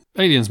 okay.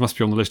 Aliens must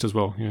be on the list as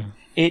well, yeah.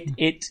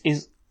 It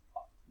is.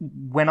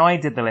 When I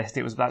did the list,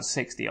 it was about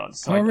 60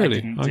 odds. So really?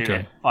 I didn't do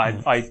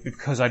it.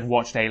 Because I'd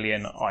watched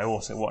Alien, I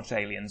also watched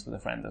Aliens with a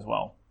friend as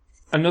well.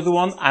 Another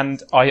one,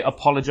 and I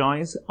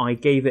apologise, I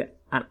gave it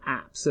an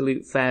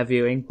absolute fair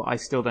viewing, but I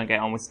still don't get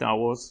on with Star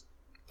Wars.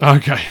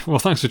 Okay, well,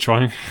 thanks for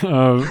trying.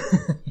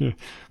 Yeah.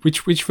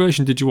 Which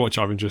version did you watch,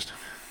 out of interest?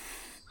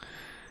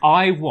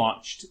 I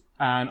watched.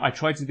 And I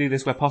tried to do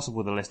this where possible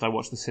with the list. I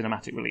watched the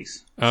cinematic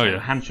release. Oh,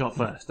 yeah. Handshot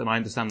first, and I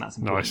understand that's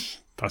important. Nice.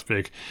 That's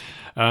big.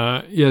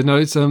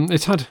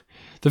 It's had...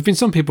 There've been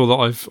some people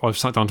that I've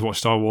sat down to watch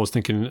Star Wars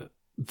thinking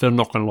they're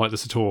not going to like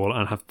this at all,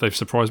 and they've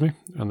surprised me,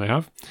 and they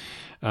have.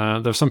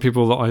 There are some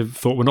people that I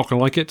thought were not going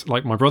to like it,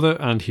 like my brother,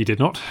 and he did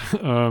not.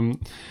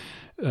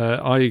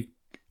 I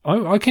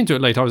came to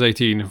it late. I was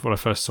 18 when I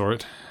first saw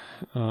it.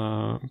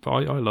 But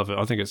I love it.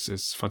 I think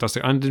it's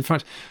fantastic. And in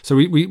fact, so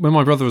we when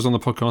my brother was on the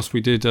podcast,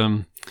 we did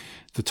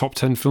the top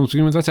 10 films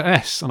beginning with letter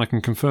S, and I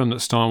can confirm that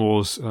Star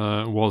Wars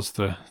was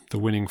the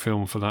winning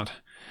film for that,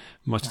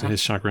 much to his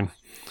chagrin.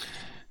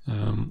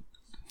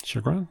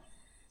 Chagrin?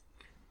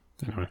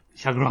 Anyway.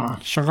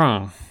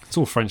 Chagrin. It's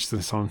all French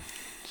this time.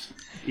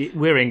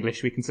 We're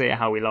English. We can say it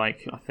how we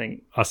like, I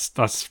think.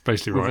 That's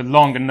basically right. With a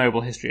long and noble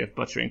history of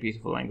butchering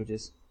beautiful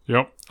languages.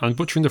 Yep, and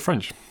butchering the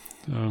French.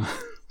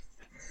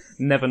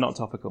 Never not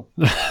topical.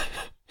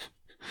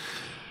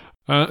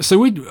 So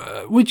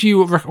would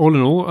you, all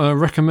in all,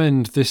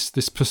 recommend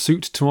this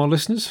pursuit to our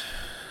listeners?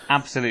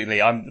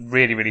 Absolutely. I'm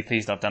really, really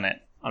pleased I've done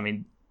it. I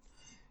mean,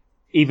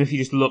 even if you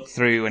just look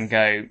through and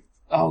go,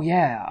 oh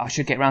yeah, I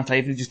should get around to it,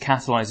 if it just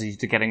catalyses you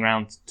to getting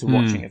around to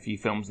watching a few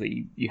films that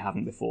you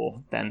haven't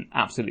before, then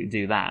absolutely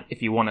do that.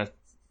 If you want to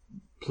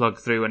plug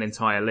through an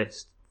entire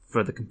list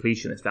for the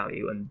completionist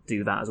value and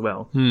do that as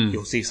well,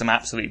 you'll see some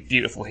absolutely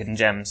beautiful hidden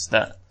gems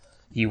that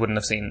you wouldn't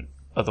have seen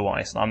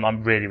otherwise.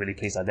 I'm really, really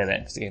pleased I did it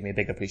because it gave me a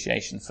big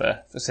appreciation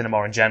for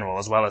cinema in general,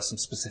 as well as some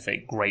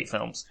specific great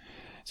films.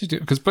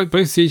 Because both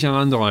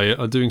Zijan and I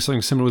are doing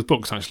something similar with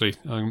books, actually.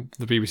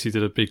 The BBC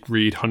did a big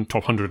read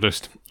top 100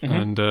 list,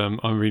 and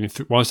I'm reading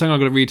through... Well, I was saying I'm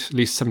going to read at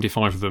least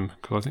 75 of them,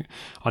 because I think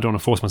I don't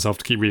want to force myself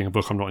to keep reading a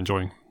book I'm not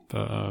enjoying.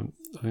 But I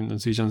think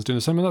Zijan's doing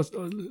the same. And that's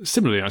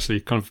similarly, actually,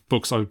 kind of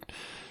books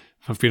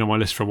have been on my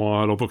list for a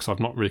while, or books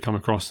I've not really come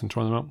across, and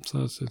trying them out.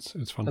 So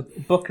it's fun. A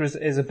book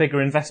is a bigger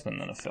investment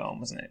than a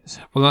film, isn't it?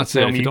 Well, that's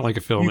it. If you don't like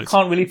a film, you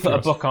can't really put a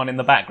book on in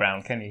the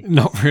background, can you?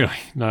 Not really.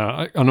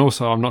 No. And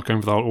also, I'm not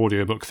going for the whole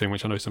audiobook thing,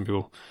 which I know some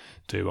people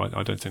do.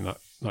 I don't think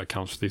that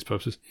counts for these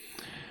purposes.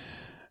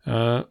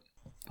 Are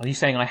you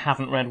saying I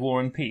haven't read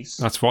War and Peace?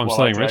 That's what I'm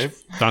saying, Rich.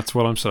 That's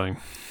what I'm saying.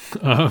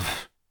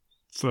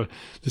 So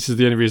this is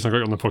the only reason I got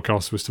you on the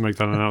podcast, was to make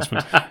that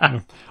announcement.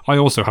 I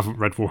also haven't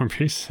read War and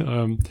Peace.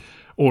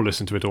 Or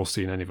listened to it, or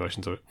seen any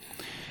versions of it.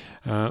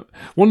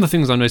 One of the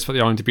things I noticed about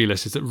the IMDb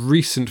list is that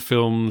recent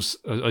films,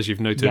 as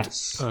you've noted,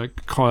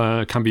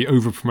 can be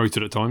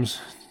over-promoted at times.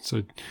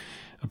 So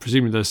I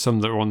presume there's some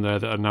that are on there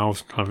that are now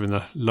kind of in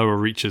the lower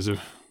reaches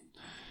of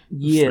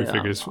three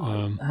figures.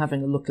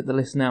 Having a look at the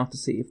list now to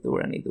see if there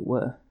were any that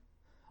were.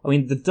 I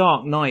mean, The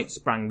Dark Knight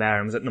sprang there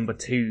and was at number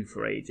 2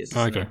 for ages.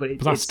 Okay, but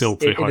that's still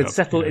pretty high up.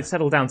 It's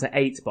settled down to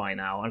 8 by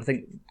now, and I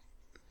think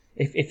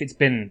if it's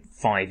been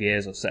 5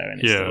 years or so and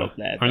it's still up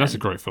there. I mean, that's a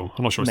great film.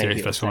 I'm not sure it's the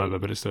maybe 8th best film it'll ever,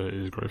 but it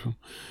is a great film.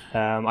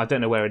 I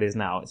don't know where it is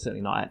now. It's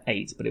certainly not at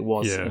 8, but it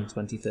was in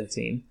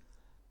 2013.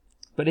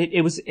 But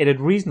it had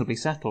reasonably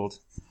settled.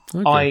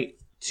 Okay. I,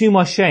 to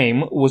my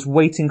shame, was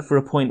waiting for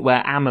a point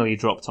where Amelie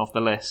dropped off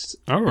the list.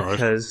 Oh, right.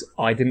 Because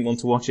I didn't want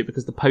to watch it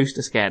because the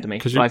poster scared me.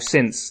 But I've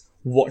since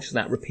watched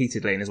that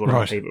repeatedly and is one of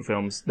my favourite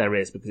films there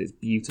is because it's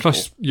beautiful.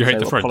 Plus, you hate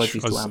the French,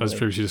 as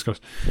previously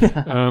discussed.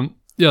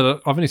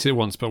 I've only seen it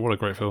once, but what a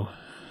great film.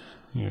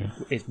 Yeah.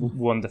 It's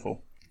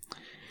wonderful.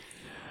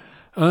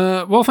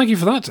 Well, thank you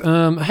for that.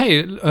 Hey,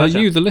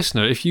 you, the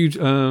listener, if you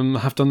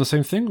have done the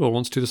same thing or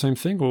want to do the same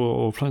thing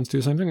or plan to do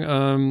the same thing,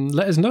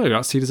 let us know at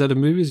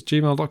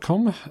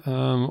cdzomovies@gmail.com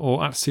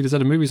or at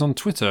cdzomovies on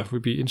Twitter.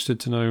 We'd be interested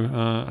to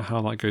know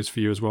how that goes for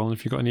you as well, and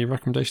if you've got any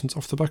recommendations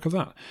off the back of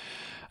that.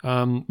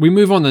 We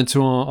move on then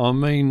to our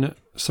main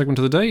segment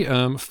of the day,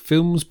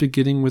 films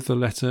beginning with the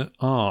letter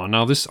R.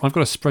 Now, I've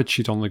got a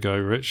spreadsheet on the go,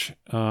 Rich.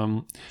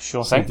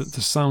 Sure so thing.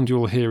 The sound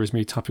you'll hear is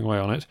me tapping away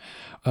on it.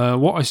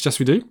 What I suggest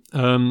we do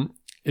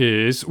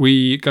is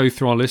we go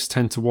through our list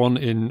 10 to 1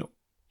 in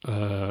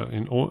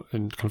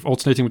kind of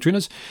alternating between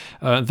us.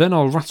 Then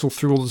I'll rattle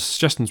through all the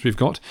suggestions we've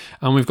got,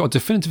 and we've got a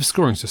definitive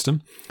scoring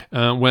system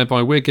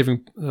whereby we're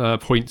giving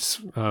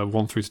points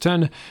 1 through to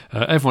 10.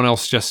 Everyone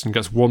else suggests and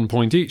gets 1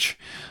 point each.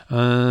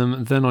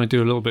 Then I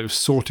do a little bit of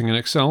sorting in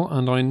Excel,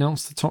 and I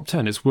announce the top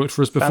 10. It's worked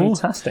for us before.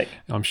 Fantastic.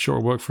 I'm sure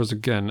it'll work for us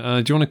again.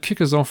 Do you want to kick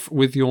us off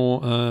with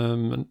your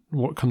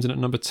what comes in at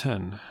number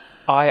 10?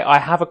 I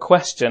have a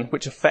question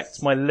which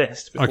affects my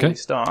list before we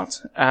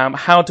start.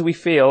 How do we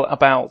feel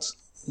about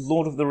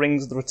Lord of the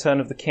Rings: The Return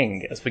of the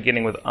King as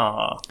beginning with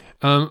R?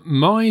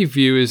 My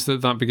view is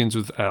that begins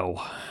with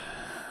L.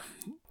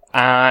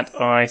 And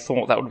I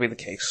thought that would be the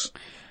case.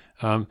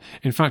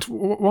 In fact,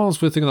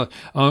 whilst we're thinking of that,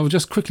 I'll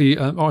just quickly.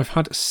 I've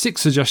had 6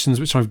 suggestions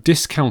which I've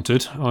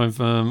discounted.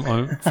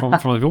 From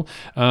people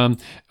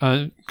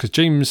because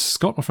James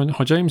Scott, my friend,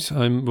 hi James.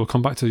 We'll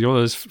come back to the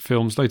others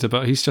films later,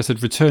 but he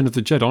suggested Return of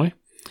the Jedi.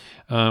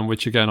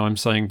 Which again I'm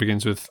saying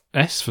begins with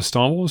S for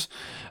Star Wars.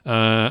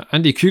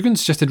 Andy Coogan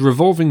suggested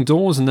Revolving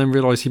Doors and then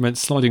realised he meant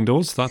Sliding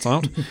Doors. So that's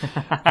out.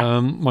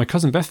 My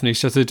cousin Bethany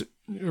suggested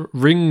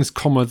Rings,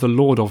 the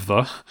Lord of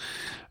the.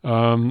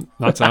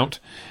 That's out.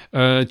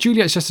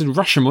 Juliet suggested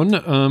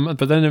Rashomon,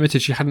 but then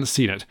admitted she hadn't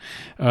seen it.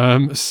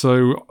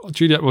 So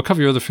Juliet, we'll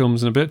cover your other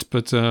films in a bit,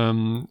 but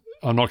I'm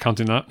not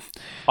counting that.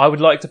 I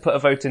would like to put a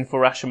vote in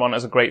for Rashomon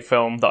as a great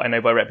film that I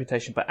know by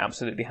reputation but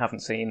absolutely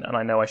haven't seen, and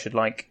I know I should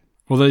like.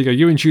 Well, there you go.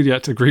 You and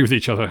Juliet agree with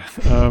each other.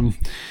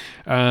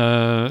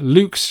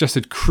 Luke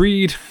suggested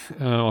Creed.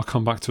 I'll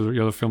come back to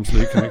the other films,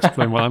 Luke, and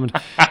explain what happened.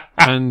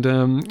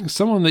 And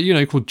someone that you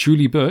know called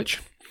Julie Birch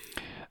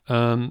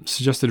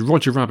suggested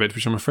Roger Rabbit,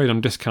 which I'm afraid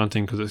I'm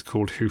discounting because it's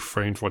called Who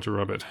Framed Roger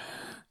Rabbit.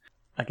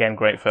 Again,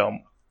 great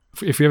film.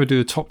 If we ever do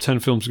the top 10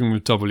 films beginning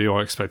with W,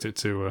 I expect it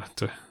to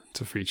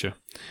feature.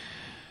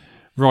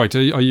 Right,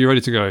 are you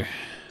ready to go?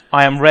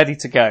 I am ready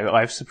to go.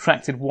 I've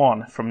subtracted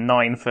 1 from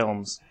 9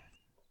 films.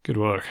 Good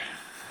work.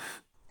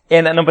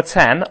 In at number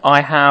 10,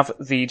 I have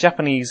the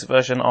Japanese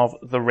version of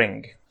The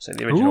Ring. So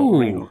the original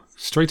Ring.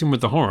 Straight in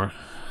with the horror.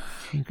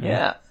 Okay.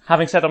 Yeah.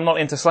 Having said I'm not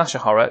into slasher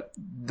horror,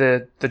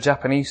 the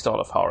Japanese style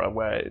of horror,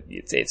 where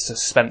it's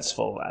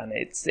suspenseful and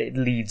it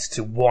leads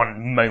to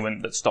one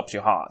moment that stops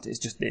your heart. It's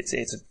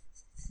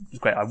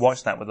great. I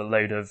watched that with a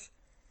load of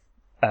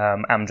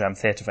Amdram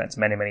theatre friends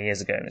many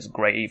years ago, and it's a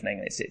great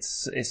evening.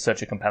 It's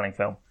such a compelling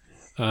film.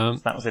 So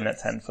that was in at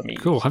 10 for me.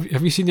 Cool.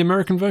 Have you seen the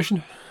American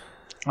version?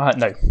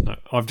 No.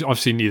 I've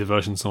seen neither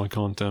version, so I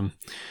can't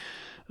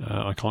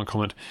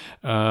comment.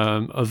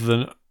 Other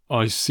than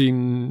I've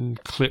seen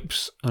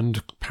clips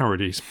and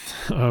parodies.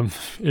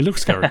 It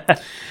looks scary.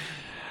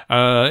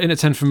 In at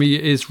 10 for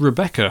me is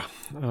Rebecca,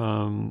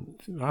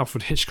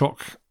 Alfred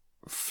Hitchcock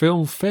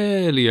film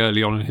fairly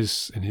early on in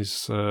his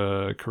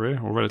career,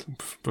 or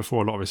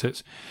before a lot of his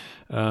hits.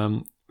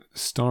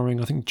 Starring,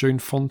 I think, Joan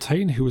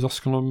Fontaine, who was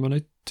Oscar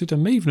nominated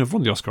and may even have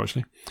won the Oscar,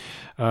 actually.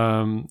 It's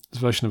a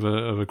version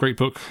of a great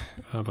book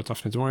by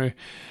Daphne du Maurier,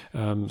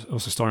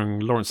 also starring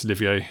Laurence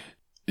Olivier.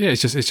 Yeah,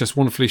 it's just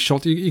wonderfully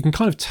shot. You can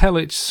kind of tell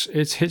it's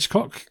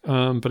Hitchcock,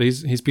 but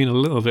he's been a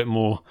little bit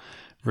more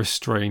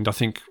restrained. I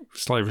think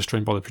slightly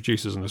restrained by the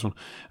producers on this one,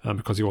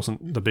 because he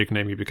wasn't the big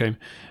name he became.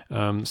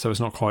 So it's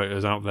not quite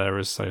as out there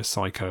as, say, a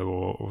Psycho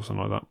or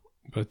something like that.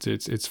 But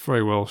it's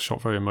very well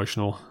shot, very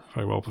emotional,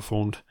 very well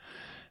performed.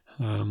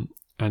 And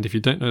if you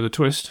don't know the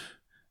twist,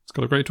 it's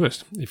got a great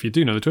twist. If you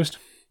do know the twist,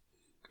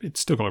 it's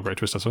still got a great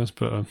twist, I suppose,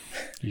 but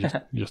you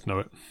just know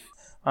it.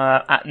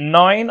 At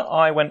 9,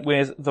 I went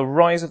with The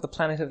Rise of the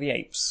Planet of the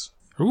Apes.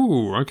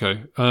 Ooh,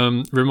 okay.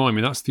 Remind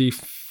me, that's the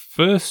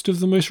first of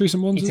the most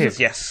recent ones? It is,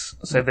 yes.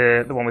 So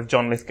the one with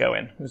John Lithgow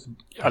in. It was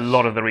a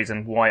lot of the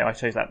reason why I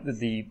chose that.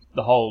 The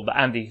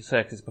Andy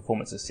Serkis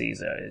performance as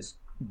Caesar is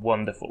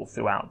wonderful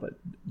throughout, but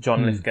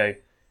John Lithgow,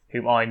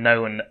 whom I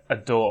know and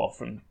adore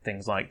from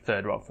things like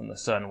Third Rock from the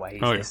Sun, where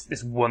he's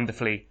this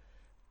wonderfully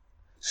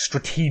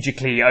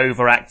strategically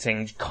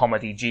overacting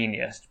comedy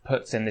genius,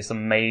 puts in this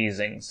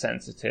amazing,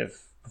 sensitive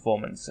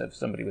performance of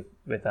somebody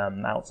with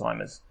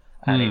Alzheimer's,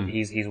 and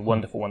he's a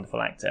wonderful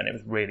actor, and it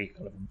was really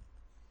kind of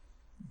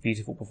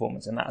beautiful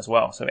performance in that as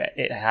well. So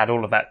it had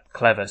all of that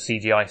clever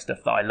CGI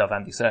stuff that I love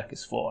Andy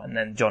Serkis for, and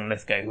then John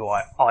Lithgow, who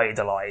I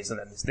idolise, and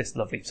then there's this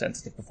lovely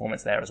sensitive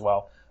performance there as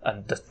well,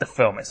 and the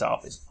film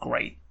itself is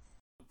great.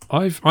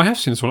 I have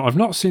seen this one. I've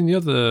not seen the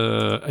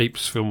other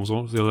Apes films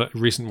or the other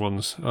recent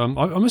ones. I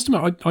must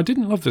admit, I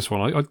didn't love this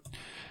one. I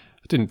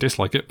didn't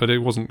dislike it, but it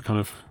wasn't kind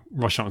of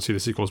rush out and see the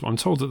sequels. But I'm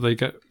told that they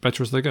get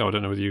better as they go. I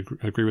don't know whether you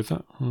agree with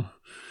that.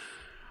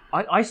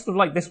 I sort of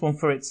like this one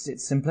for its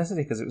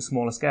simplicity because it was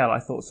smaller scale. I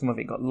thought some of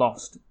it got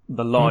lost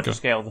the larger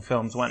scale the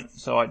films went.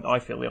 So I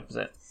feel the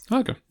opposite.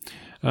 Okay.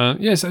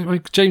 Yes,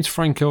 James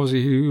Franco,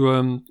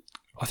 who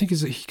I think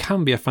he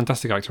can be a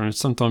fantastic actor, and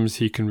sometimes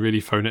he can really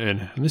phone it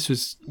in. And this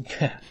was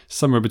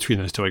somewhere between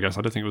those two, I guess.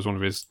 I don't think it was one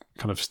of his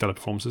kind of stellar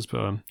performances,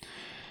 but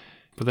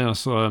then I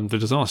saw The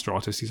Disaster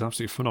Artist. He's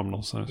absolutely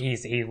phenomenal. So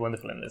he's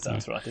wonderful in The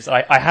Disaster Artist.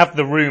 I have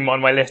The Room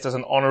on my list as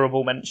an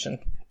honourable mention.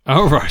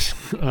 Oh right,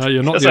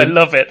 you're not. Because I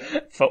love it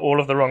for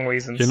all of the wrong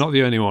reasons. You're not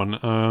the only one.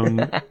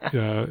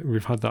 Yeah,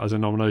 we've had that as a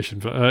nomination,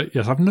 but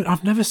yes,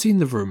 I've never seen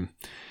The Room.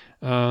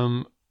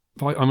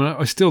 But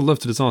I still love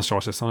The Disaster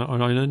Artist.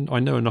 I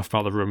know enough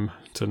about The Room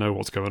to know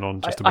what's going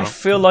on. Just about. I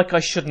feel like I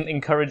shouldn't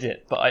encourage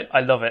it, but I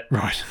love it.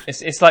 Right.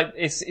 It's like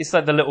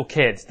the little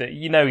kid that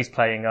he's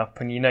playing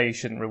up, and you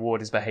shouldn't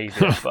reward his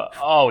behaviour, but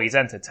he's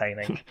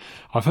entertaining.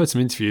 I've heard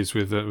some interviews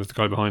with the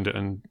guy behind it,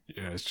 and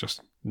yeah, it's just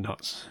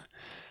nuts.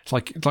 It's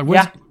like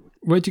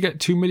where'd you get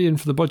 $2 million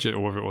for the budget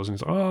or whatever it was? And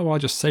he's like, I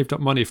just saved up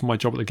money for my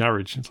job at the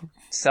garage. It's like,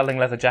 selling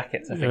leather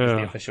jackets, I think, is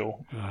the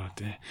official. Oh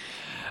dear.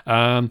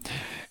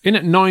 In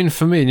at 9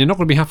 for me, and you're not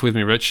going to be happy with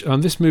me, Rich.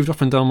 This moved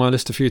up and down my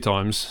list a few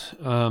times,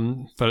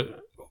 but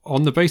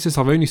on the basis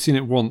I've only seen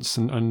it once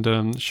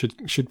and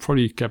should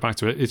probably get back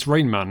to it. It's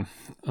Rain Man.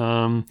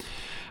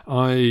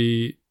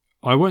 I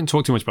won't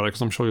talk too much about it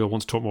because I'm sure you'll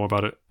want to talk more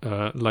about it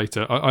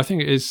later. I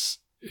think it is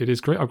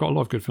great. I've got a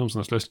lot of good films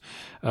on this list.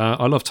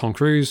 I love Tom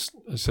Cruise.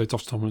 I say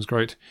Dr. Tom was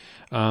great.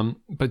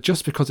 But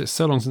just because it's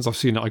so long since I've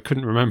seen it, I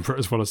couldn't remember it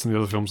as well as some of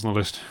the other films on the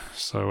list.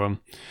 So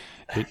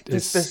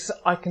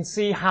I can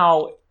see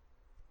how,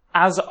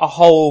 as a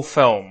whole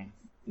film,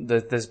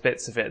 there's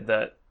bits of it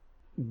that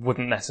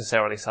wouldn't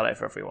necessarily sell it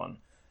for everyone.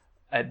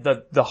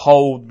 The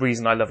whole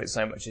reason I love it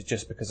so much is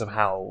just because of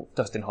how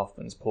Dustin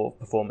Hoffman's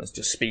performance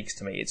just speaks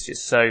to me. It's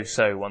just so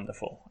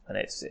wonderful, and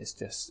it's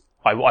just.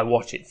 I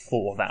watch it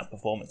for that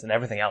performance, and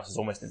everything else is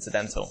almost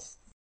incidental.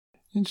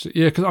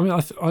 Yeah,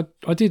 because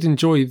I did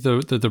enjoy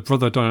the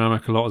brother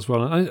dynamic a lot as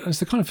well. And it's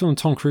the kind of film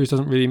Tom Cruise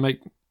doesn't really make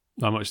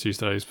that much these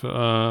days. But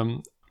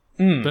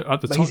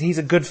at the time, he's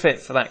a good fit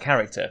for that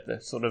character. The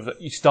sort of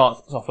you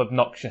start off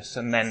obnoxious,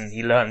 and then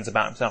he learns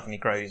about himself, and he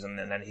grows, and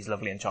then he's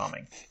lovely and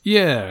charming.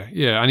 Yeah,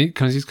 and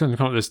he's kind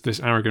of this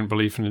arrogant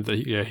belief in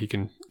that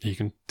he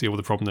can deal with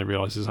the problem. They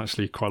realise is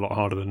actually quite a lot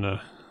harder than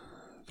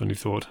he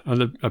thought.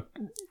 And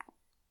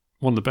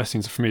one of the best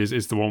scenes for me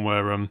is the one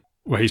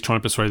where he's trying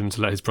to persuade him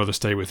to let his brother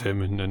stay with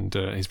him, and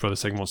his brother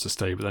saying he wants to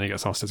stay, but then he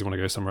gets asked, does he want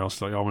to go somewhere else?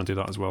 He's like, I want to do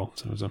that as well.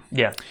 So it was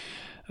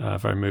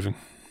very moving.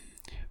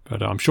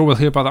 But I'm sure we'll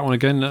hear about that one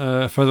again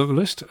further up the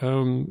list.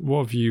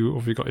 What have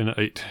you got in at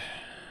 8?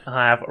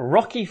 I have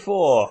Rocky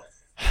 4.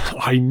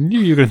 I knew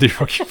you were going to do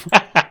Rocky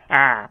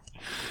 4.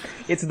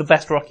 It's the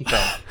best Rocky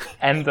film.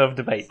 End of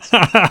debate.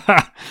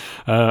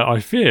 I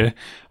fear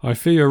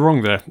you're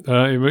wrong there.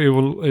 It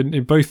will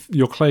in both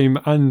your claim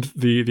and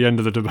the end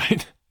of the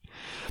debate.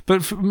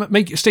 But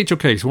state your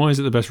case. Why is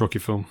it the best Rocky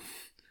film?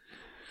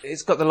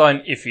 It's got the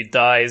line, if he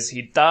dies,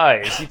 he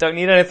dies. You don't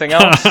need anything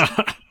else.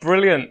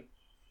 Brilliant.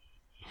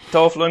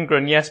 Dolph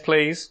Lundgren, yes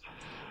please.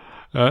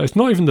 It's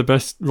not even the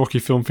best Rocky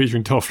film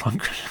featuring Dolph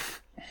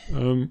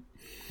Lundgren.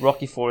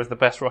 Rocky 4 is the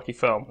best Rocky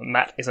film, and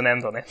that is an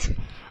end on it.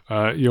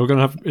 You're going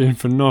to have in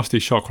for nasty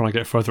shock when I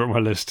get further up my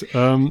list.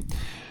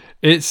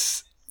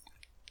 Let's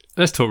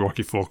talk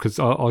Rocky 4, because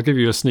I'll give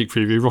you a sneak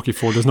preview. Rocky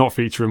 4 does not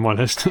feature in my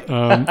list.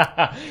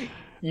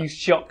 You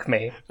shock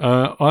me.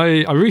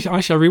 I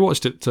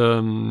rewatched it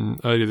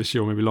earlier this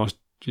year, or maybe last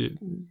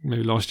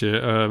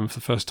year, for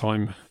the first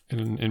time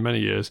in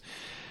many years.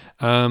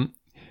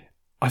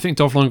 I think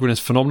Dolph Lundgren is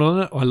phenomenal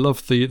in it. I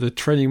love the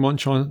training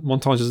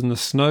montages in the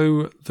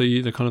snow.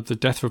 The kind of the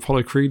death of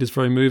Apollo Creed is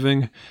very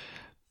moving.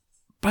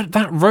 But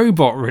that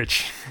robot,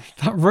 Rich,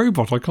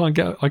 I can't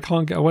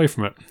get away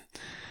from it.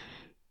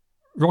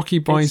 Rocky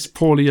buys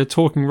Paulie a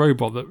talking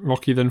robot that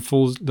Rocky then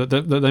falls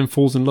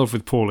in love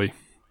with Paulie.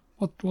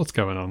 What's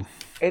going on?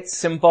 It's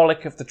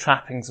symbolic of the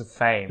trappings of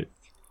fame.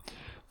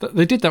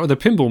 They did that with a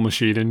pinball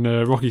machine in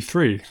Rocky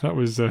 3. That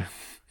was.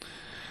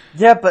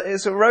 Yeah, but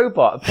it's a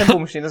robot. A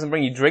pinball machine doesn't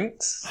bring you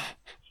drinks.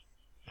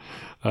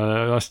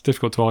 That's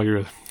difficult to argue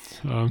with.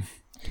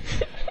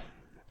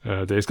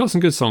 It's got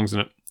some good songs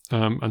in it,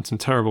 and some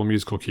terrible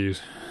musical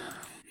cues.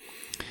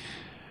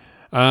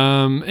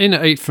 In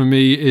at 8 for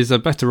me is a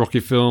better Rocky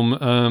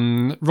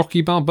film,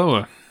 Rocky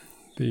Balboa.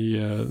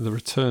 The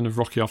return of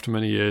Rocky after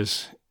many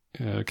years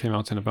came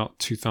out in about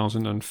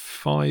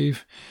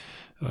 2005.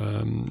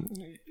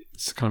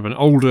 It's kind of an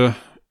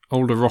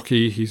older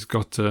Rocky. He's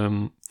got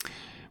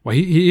well,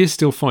 he is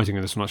still fighting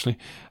in this one actually,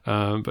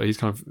 but he's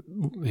kind of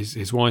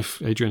his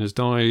wife Adrian has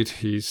died.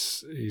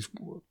 He's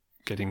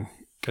getting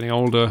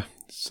older.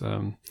 It's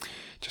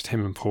just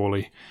him and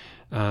Paulie,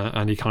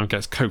 and he kind of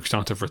gets coaxed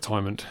out of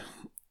retirement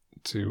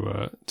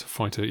to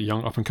fight a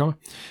young up and comer.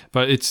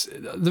 But it's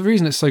the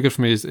reason it's so good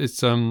for me is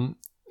it's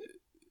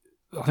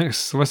I think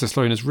Sylvester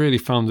Stallone has really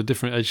found a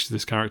different edge to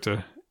this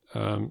character.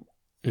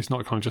 It's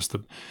not kind of just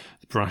the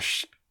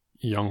brash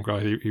young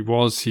guy he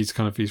was. He's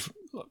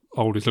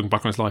old. He's looking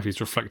back on his life.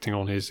 He's reflecting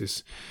on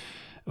his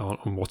on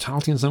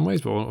mortality in some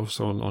ways, but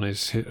also on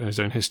his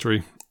own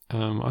history. I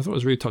thought it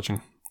was really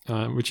touching,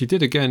 which he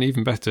did again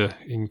even better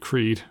in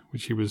Creed,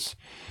 which he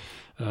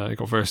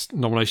got various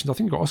nominations. I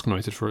think he got Oscar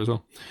nominated for it as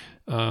well,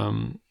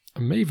 and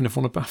may even have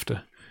won a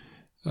BAFTA.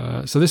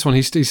 So this one,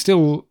 he's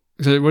still.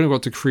 So when he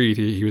got to Creed,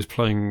 he was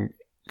playing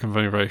kind of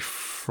very, very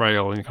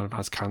frail and he kind of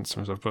has cancer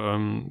and stuff. But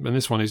in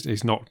this one,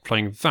 he's not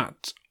playing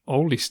that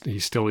old.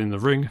 He's still in the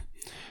ring.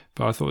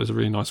 But I thought it was a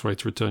really nice way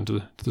to return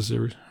to the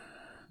series.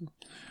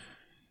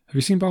 Have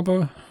you seen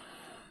Balboa?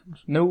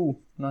 No,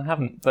 I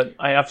haven't. But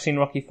I have seen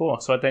Rocky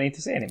 4, so I don't need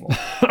to see anymore.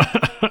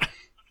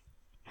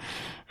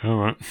 All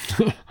right.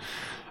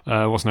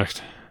 What's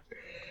next?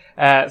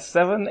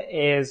 7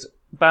 is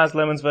Baz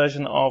Luhrmann's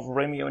version of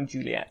Romeo and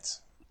Juliet.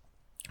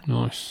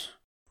 Nice.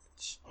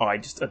 I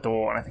just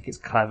adore, and I think it's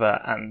clever,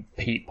 and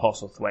Pete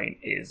Postlethwaite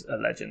is a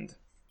legend.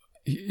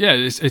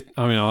 Yeah,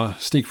 our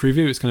sneak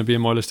preview, it's going to be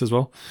in my list as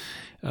well.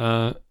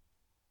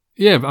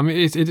 Yeah, I mean,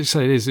 it's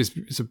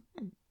a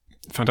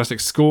fantastic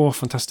score,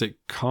 fantastic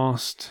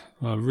cast,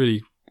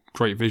 really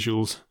great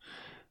visuals,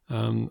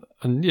 and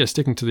yeah,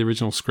 sticking to the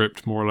original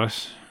script more or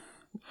less.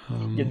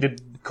 They're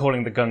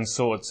calling the guns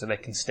swords so they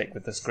can stick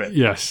with the script.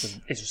 Yes,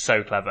 it's just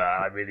so clever.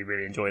 I really,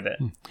 really enjoyed it.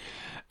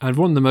 And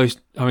one of the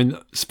most, I mean,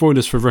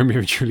 spoilers for Romeo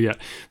and Juliet,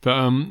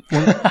 but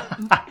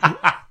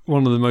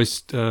one of the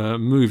most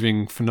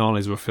moving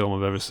finales of a film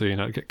I've ever seen.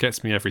 It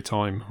gets me every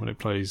time when it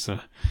plays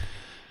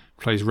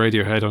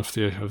Radiohead off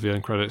the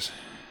end credits.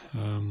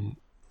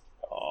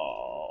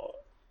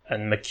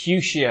 And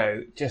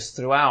Mercutio just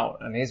throughout,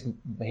 and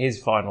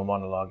his final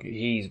monologue,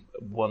 he's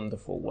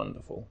wonderful,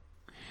 wonderful.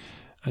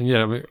 And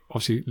yeah, I mean,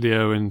 obviously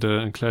Leo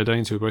and Claire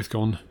Danes, who have both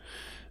gone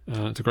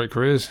to great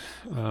careers,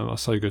 are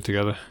so good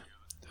together.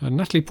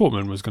 Natalie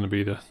Portman was going to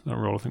be that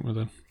role, I think, with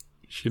her.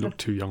 She looked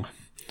too young.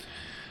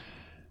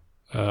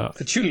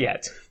 For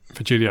Juliet.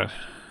 For Juliet,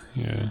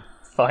 yeah.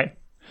 Fine.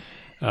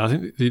 I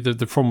think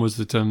the problem was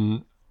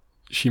that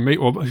she made.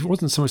 Well, it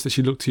wasn't so much that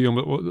she looked too young,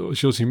 but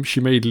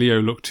she made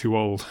Leo look too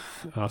old.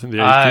 I think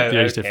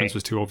the age difference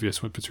was too obvious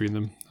between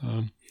them.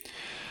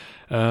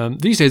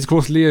 These days, of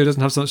course, Leo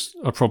doesn't have such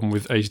a problem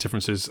with age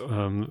differences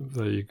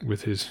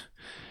with his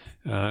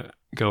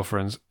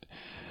girlfriends.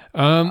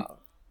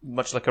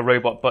 Much like a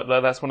robot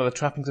butler, that's one of the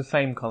trappings of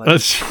fame, Colin.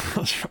 That's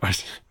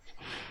right.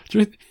 Do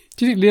you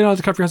think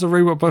Leonardo DiCaprio has a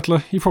robot butler?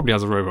 He probably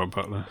has a robot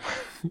butler.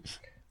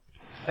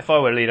 If I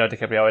were Leonardo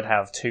DiCaprio, I would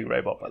have 2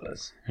 robot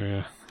butlers.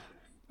 Yeah,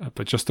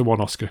 but just the one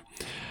Oscar.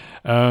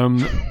 Where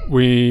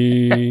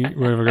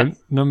have I gone?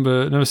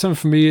 Number 7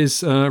 for me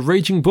is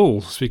Raging Bull.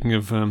 Speaking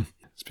of Martin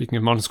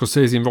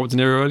Scorsese and Robert De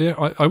Niro earlier,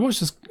 I watched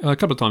this a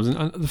couple of times,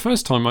 and the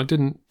first time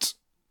I'm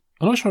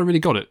not sure I really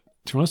got it.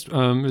 To be honest, it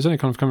was only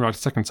kind of coming back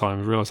the second time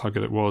I realised how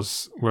good it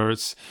was. Where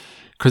it's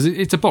because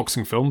it's a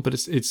boxing film, but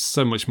it's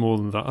so much more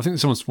than that. I think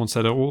someone once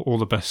said all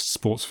the best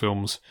sports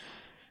films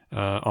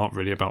aren't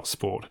really about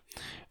sport,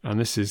 and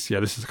this is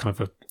kind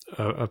of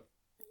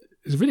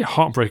it's a really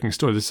heartbreaking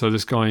story. So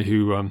this guy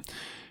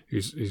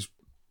who's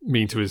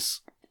mean to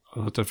his, I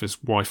don't know if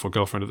his wife or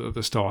girlfriend at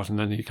the start, and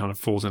then he kind of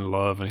falls in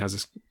love and he has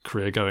this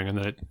career going, and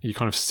then you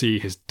kind of see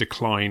his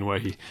decline where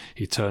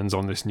he turns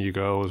on this new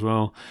girl as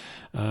well.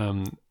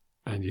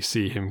 And you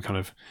see him kind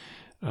of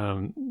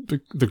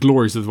the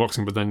glories of the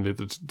boxing, but then the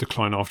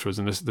decline afterwards,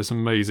 and this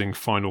amazing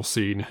final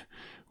scene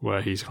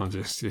where he's kind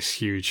of this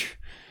huge,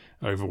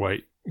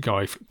 overweight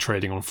guy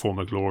trading on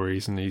former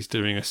glories, and he's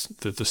doing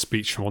the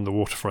speech from On the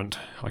Waterfront.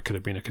 I could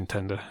have been a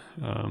contender.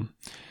 An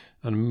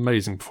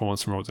amazing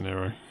performance from Robert De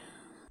Niro.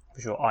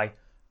 For sure, I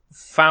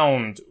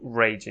found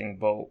Raging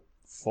Bull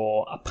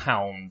for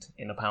 £1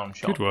 in a pound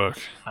shop. Good work.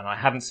 And I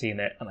haven't seen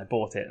it, and I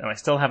bought it, and I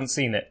still haven't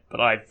seen it, but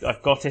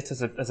I've got it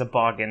as a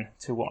bargain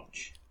to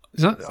watch.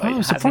 Is that? So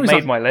it hasn't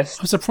made my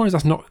list. I'm surprised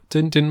that's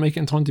didn't make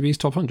it in time to be his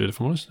top 100.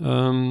 If I'm honest.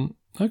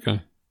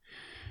 Okay.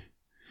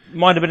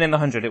 Might have been in the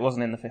 100. It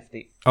wasn't in the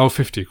 50. Oh,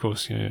 50, of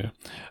course. Yeah.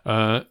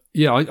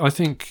 I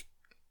think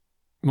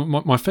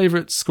my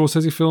favourite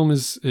Scorsese film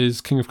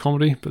is King of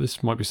Comedy, but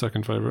this might be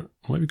second favourite.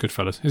 Maybe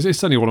Goodfellas. It's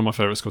certainly one of my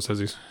favourite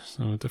Scorseses,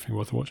 so definitely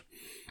worth a watch.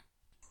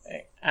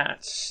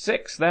 At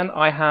 6, then,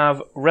 I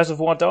have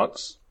Reservoir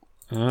Dogs.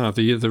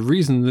 The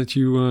reason that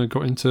you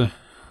got into...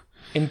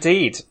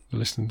 Indeed.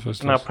 Listening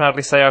first. And I'll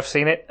proudly say I've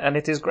seen it, and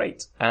it is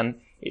great.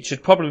 And it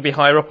should probably be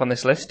higher up on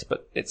this list,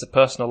 but it's a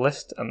personal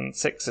list, and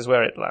 6 is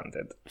where it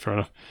landed. Fair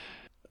enough.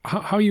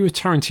 How are you with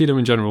Tarantino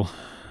in general?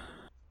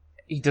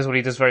 He does what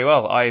he does very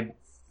well. I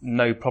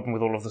no problem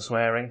with all of the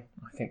swearing.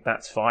 I think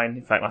that's fine.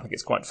 In fact, I think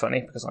it's quite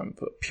funny because I'm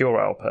a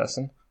puerile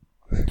person.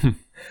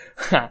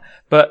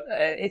 But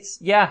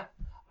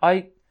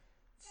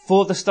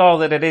for the style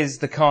that it is,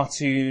 the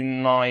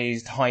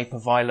cartoonized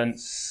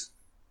hyper-violence,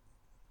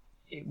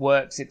 it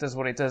works, it does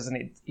what it does,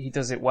 and he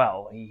does it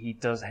well. He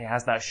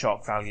has that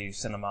shock value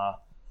cinema.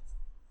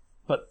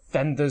 But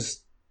then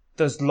there's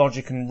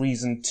logic and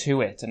reason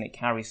to it, and it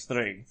carries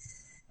through.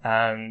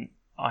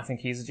 I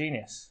think he's a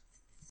genius.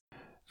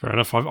 Fair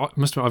enough.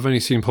 I've only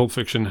seen Pulp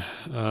Fiction.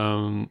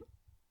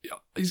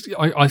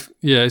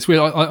 It's weird.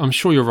 I'm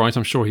sure you're right.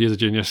 I'm sure he is a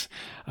genius.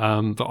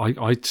 But I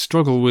really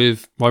struggle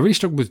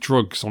with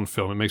drugs on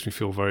film. It makes me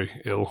feel very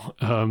ill.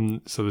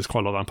 So there's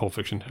quite a lot of that in Pulp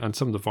Fiction, and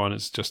some of the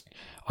violence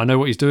I know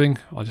what he's doing.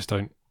 I just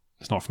don't.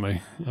 It's not for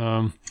me.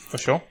 For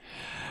sure.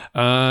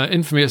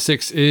 In for me at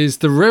 6 is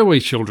The Railway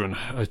Children,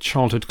 a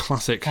childhood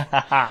classic.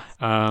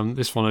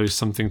 This one owes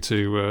something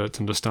to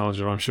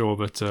nostalgia, I'm sure,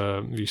 but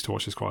we used to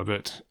watch this quite a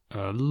bit.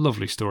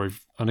 Lovely story,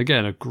 and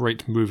again, a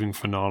great moving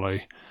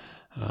finale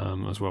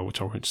as well, which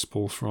I won't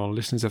spoil for our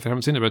listeners if they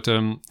haven't seen it, but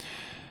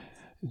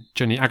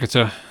Jenny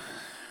Agutter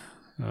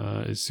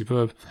is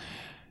superb,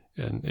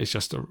 and it's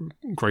just a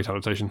great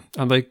adaptation.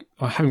 And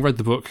having read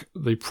the book,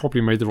 they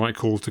probably made the right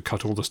call to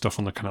cut all the stuff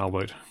on the canal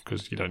boat,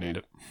 because you don't need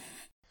it.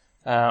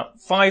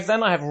 5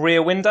 then, I have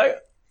Rear Window.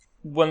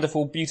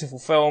 Wonderful, beautiful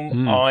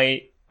film.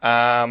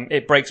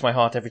 It breaks my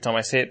heart every time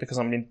I see it because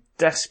I'm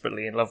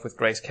desperately in love with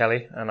Grace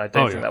Kelly, and I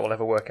don't think that will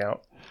ever work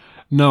out.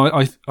 No,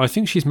 I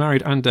think she's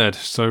married and dead,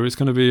 so it's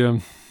going to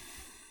be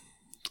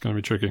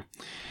tricky.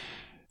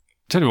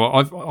 Tell you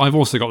what, I've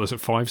also got this at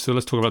 5, so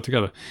let's talk about it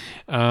together.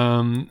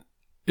 I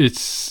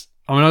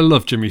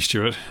love Jimmy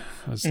Stewart,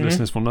 as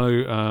listeners will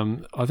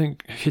know. I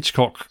think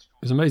Hitchcock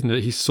is amazing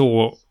that he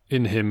saw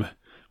in him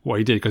what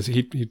he did, because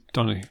he'd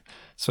spent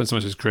so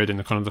much of his career in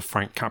the kind of the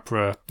Frank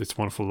Capra, It's a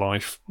Wonderful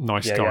Life,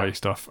 nice guy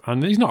stuff.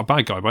 And he's not a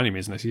bad guy by any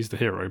means in this, he's the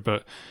hero,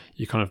 but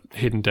you kind of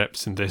hidden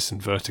depths in this and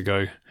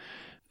Vertigo.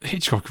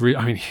 Hitchcock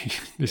really,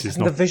 this is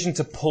not... The vision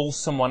to pull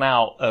someone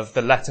out of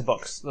the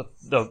letterbox,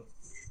 the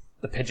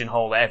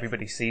pigeonhole that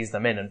everybody sees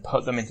them in, and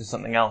put them into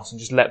something else and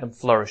just let them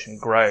flourish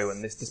and grow,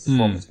 and this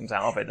performance comes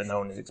out of it that no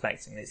one is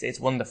expecting. It's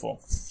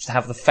wonderful. Just to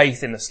have the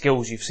faith in the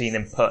skills you've seen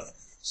him put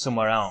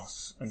somewhere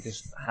else and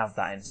just have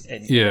that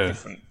in a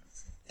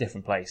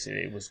different place.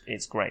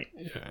 It's great.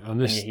 Yeah,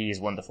 and he is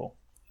wonderful.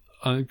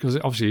 Because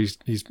obviously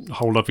he's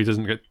holed up, he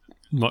doesn't get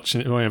much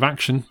in the way of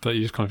action, but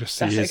you just kind of just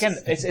see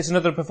it's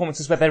another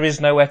performance where there is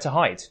nowhere to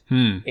hide.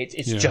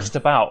 It's just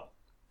about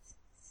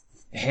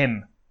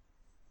him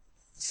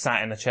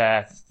sat in a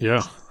chair.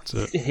 Yeah,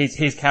 that's it.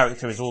 His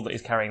character is all that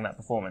is carrying that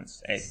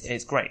performance.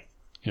 It's great.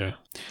 Yeah.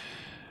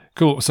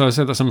 Cool. So I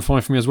said that's number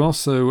 5 for me as well.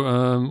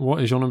 So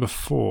what is your number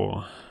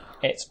 4?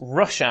 It's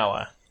Rush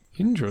Hour.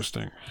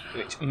 Interesting.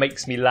 Which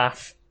makes me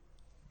laugh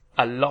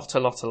a lot.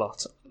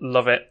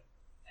 Love it.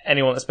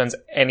 Anyone that spends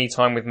any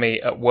time with me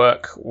at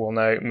work will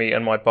know me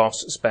and my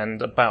boss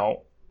spend about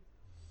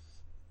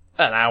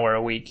an hour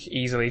a week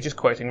easily just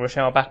quoting Rush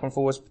Hour back and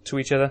forwards to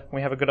each other.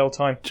 We have a good old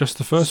time. Just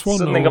the first one?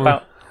 Something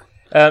about...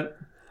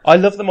 I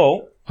love them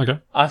all. Okay.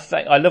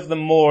 I love them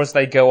more as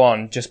they go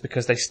on, just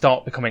because they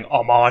start becoming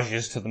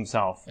homages to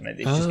themselves, and it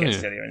just gets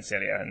sillier and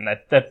sillier, and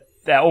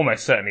they're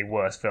almost certainly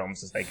worse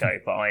films as they go,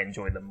 but I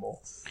enjoy them more.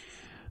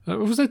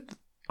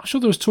 I'm sure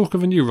there was talk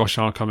of a new Rush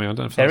Hour coming. I don't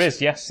know if there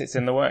is. Yes, it's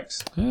in the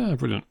works. Yeah,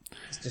 brilliant.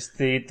 It's just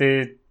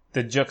the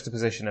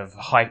juxtaposition of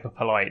hyper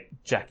polite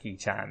Jackie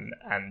Chan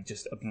and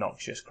just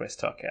obnoxious Chris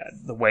Tucker.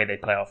 The way they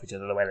play off each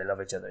other, the way they love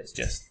each other.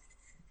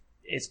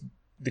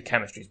 The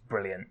chemistry is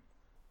brilliant.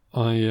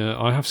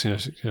 I have seen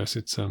it. Yes,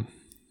 it's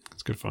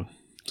good fun.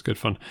 It's good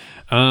fun.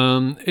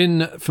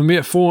 For me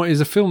at 4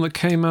 is a film that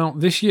came out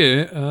this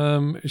year,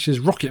 which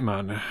is Rocket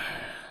Man.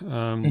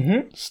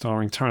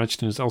 Starring Taron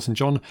Egerton as Elton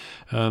John.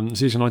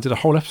 Zia and I did a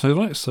whole episode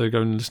on it, so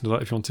go and listen to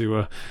that if you want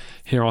to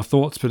hear our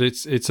thoughts. But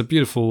it's a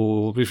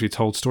beautifully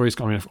told story.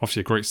 It's obviously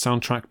a great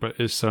soundtrack, but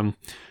it's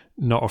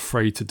not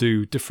afraid to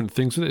do different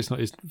things with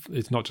it.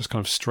 It's not just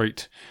kind of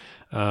straight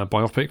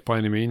biopic by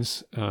any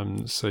means.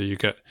 So you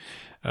get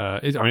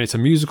it's a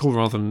musical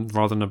rather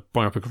than a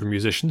biopic of a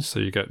musician. So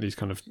you get these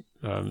kind of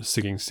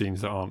singing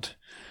scenes that aren't.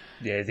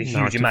 Yeah, the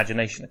huge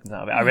imagination that comes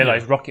out of it. I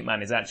realise Rocket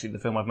Man is actually the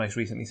film I've most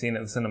recently seen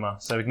at the cinema,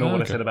 so ignore what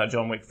I said about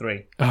John Wick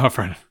 3. Oh,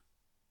 fair enough.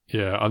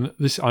 Yeah,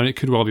 it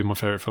could well be my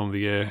favourite film of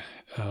the year.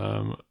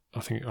 I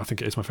think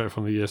it is my favourite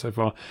film of the year so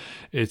far.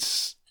 It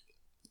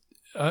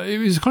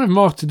was kind of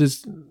marketed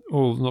as,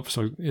 people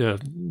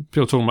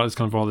talking about this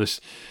kind of this.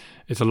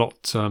 It's a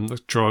lot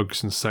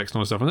drugs and sex and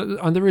all that stuff,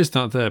 and there is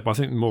that there. But I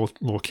think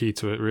more key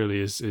to it really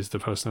is the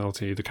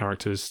personality, the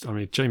characters. I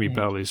mean, Jamie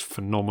Bell is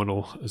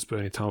phenomenal as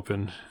Bernie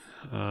Taupin.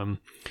 Taron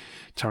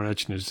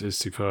Egerton is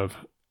superb,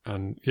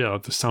 and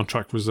the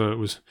soundtrack was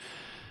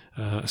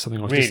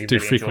something I really do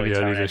frequently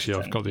early this year.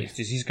 I've got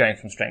he's going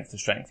from strength to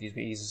strength.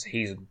 He's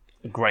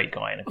a great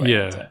guy and a great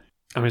actor.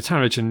 I mean,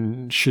 Taron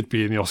Egerton should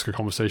be in the Oscar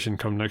conversation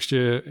come next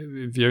year.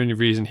 The only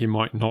reason he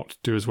might not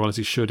do as well as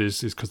he should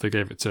is because they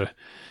gave it to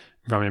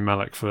Rami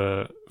Malek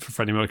for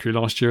Freddie Mercury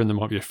last year, and there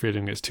might be a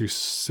feeling it's too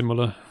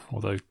similar,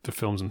 although the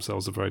films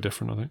themselves are very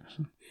different, I think.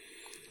 So.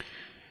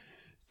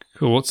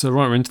 Cool. What's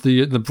right? We're into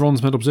the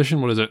bronze medal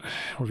position. What is it?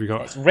 What have we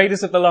got? It's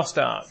Raiders of the Lost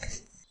Ark.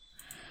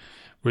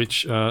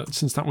 Which,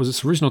 since that was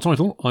its original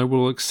title, I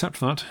will accept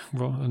that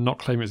and not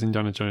claim it's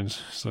Indiana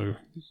Jones. So,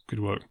 good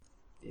work.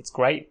 It's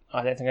great.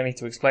 I don't think I need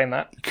to explain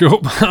that.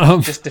 Cool.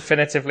 Just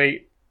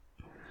definitively,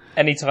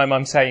 anytime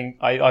I'm saying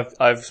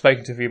I've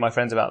spoken to a few of my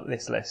friends about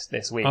this list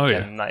this week,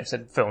 and they've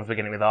said films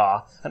beginning with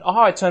R, and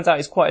R, it turns out,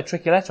 is quite a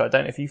tricky letter. I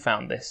don't know if you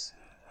found this.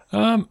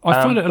 I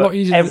find it a lot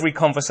easier. Every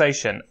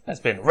conversation has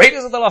been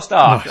Raiders of the Lost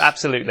Ark. Nice.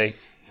 Absolutely.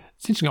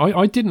 It's interesting.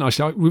 I didn't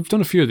actually. We've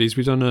done a few of these.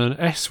 We've done an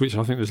S, which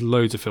I think there's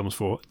loads of films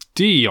for.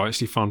 D, I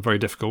actually found very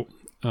difficult.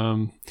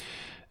 I've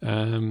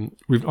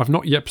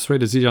not yet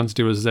persuaded Zijan to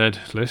do a Z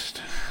list,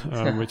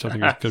 which I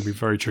think is going to be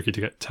very tricky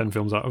to get 10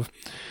 films out of.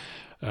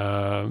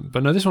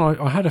 But no, this one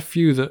I had a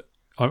few that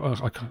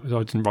I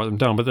didn't write them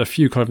down, but there are a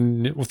few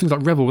kind of things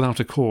like Rebel Without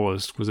a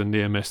Cause was a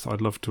near miss that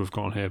I'd love to have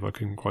got on here, but I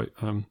couldn't quite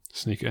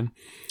sneak it in.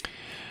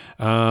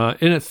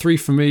 In at 3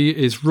 for me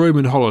is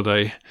Roman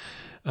Holiday.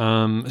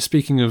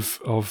 Speaking of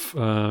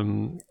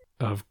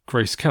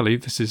Grace Kelly,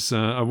 this is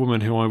a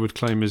woman who I would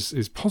claim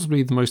is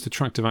possibly the most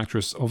attractive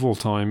actress of all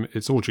time.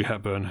 It's Audrey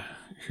Hepburn,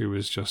 who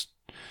is just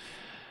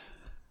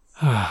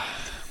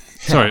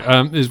sorry,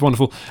 is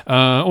wonderful.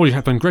 Audrey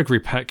Hepburn, Gregory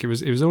Peck. It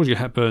was Audrey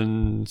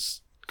Hepburn's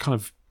kind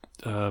of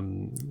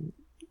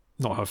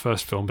not her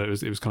first film, but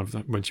it was kind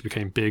of when she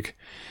became big.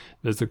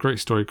 There's the great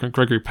story.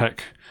 Gregory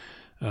Peck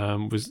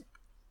was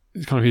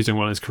kind of he's doing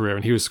well in his career,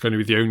 and he was going to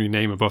be the only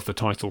name above the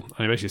title. And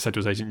he basically said to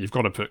his agent, "You've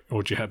got to put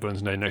Audrey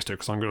Hepburn's name next to it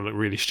because I'm going to look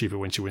really stupid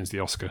when she wins the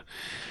Oscar,"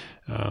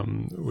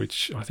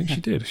 which I think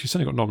she did. She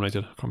certainly got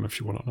nominated. I can't remember if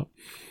she won or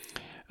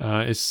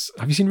not.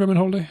 Have you seen Roman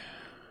Holiday?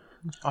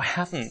 I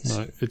haven't.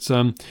 No, it's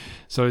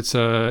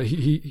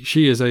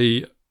she is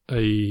a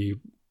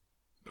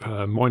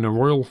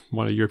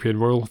minor European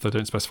royal. They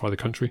don't specify the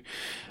country.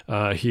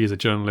 He is a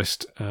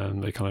journalist,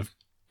 and they kind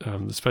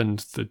of spend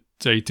the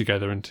day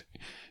together, and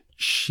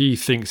she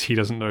thinks he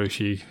doesn't know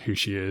who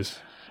she is,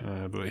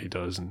 but he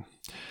does. And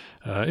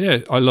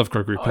I love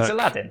Gregory Peck. It's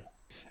Aladdin.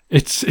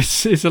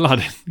 It's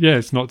Aladdin. Yeah,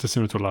 it's not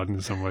dissimilar to Aladdin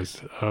in some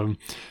ways,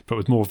 but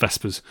with more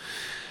Vespers.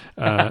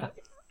 I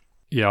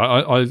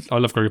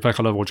love Gregory Peck.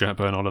 I love Audrey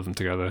Hepburn. I love them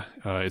together.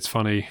 It's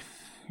funny.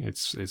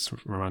 It's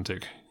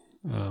romantic.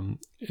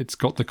 It's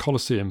got the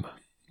Colosseum.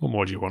 What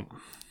more do you want?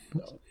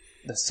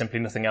 There's simply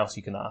nothing else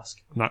you can ask.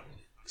 No.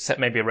 Except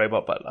maybe a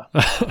robot butler.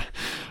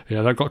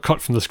 Yeah, that got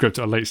cut from the script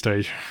at a late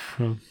stage.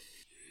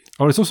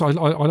 It's also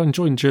I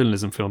enjoy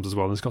journalism films as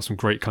well. It's got some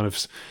great kind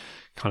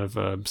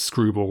of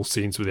screwball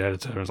scenes with the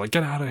editor. And it's like,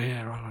 get out of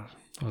here.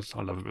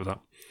 I love it with that.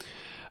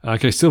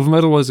 Okay, silver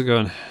medal. Where's it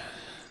going?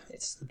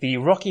 It's the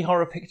Rocky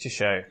Horror Picture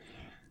Show.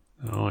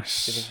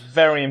 Nice. It's a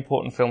very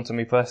important film to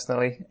me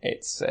personally.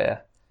 It's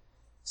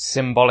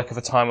symbolic of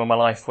a time of my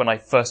life when I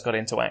first got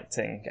into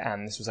acting,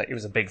 and it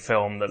was a big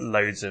film that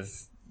loads of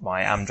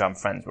my Amdram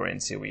friends were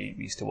into. We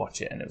used to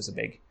watch it, and it was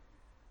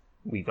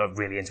we got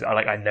really into it.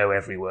 I know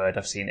every word.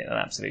 I've seen it an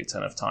absolute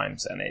ton of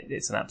times, and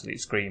it's an absolute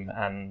scream,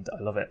 and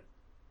I love it.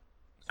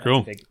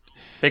 Cool.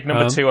 Big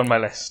number 2 on my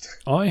list.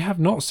 I have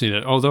not seen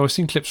it, although I've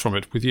seen clips from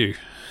it with you.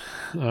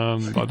 But I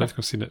don't think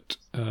I've seen it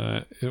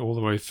all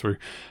the way through.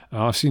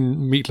 I've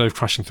seen Meatloaf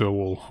crashing through a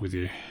wall with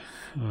you.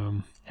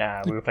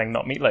 We were playing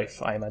Not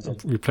Meatloaf, I imagine.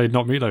 We played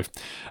Not Meatloaf.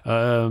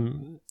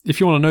 If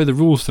you want to know the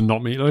rules to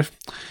Not Meatloaf,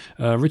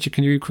 Richard,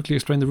 can you quickly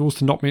explain the rules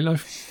to Not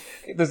Meatloaf?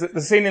 There's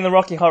the scene in the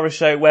Rocky Horror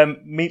Show where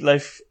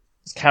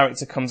Meatloaf's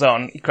character comes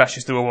on, he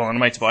crashes through a wall on a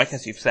motorbike,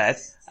 as you've said.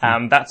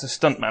 That's a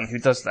stuntman who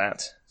does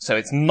that. So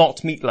it's not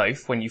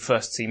Meatloaf when you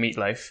first see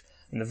Meatloaf.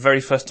 And the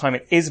very first time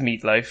it is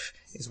Meatloaf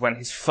is when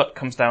his foot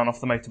comes down off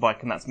the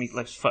motorbike, and that's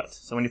Meatloaf's foot.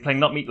 So when you're playing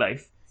Not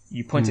Meatloaf,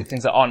 you point at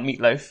things that aren't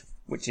Meatloaf,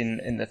 which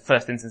in the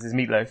first instance is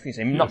Meatloaf. You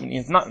say not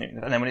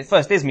Meatloaf. And then when it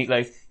first is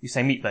Meatloaf, you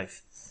say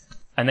Meatloaf.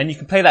 And then you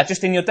can play that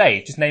just in your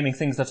day, just naming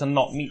things that are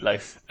not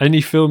Meatloaf. Any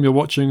film you're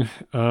watching,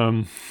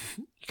 you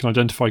can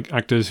identify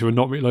actors who are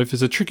not Meatloaf.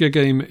 There's a trickier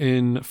game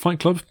in Fight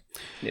Club.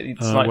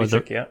 It's slightly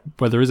trickier.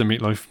 Where there is a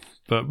Meatloaf,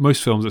 but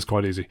most films it's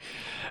quite easy.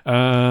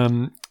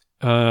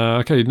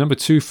 Okay, number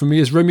 2 for me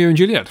is Romeo and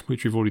Juliet,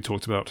 which we've already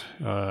talked about.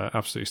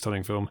 Absolutely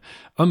stunning film.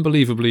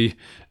 Unbelievably,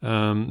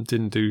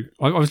 didn't do...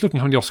 I was looking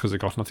how many Oscars it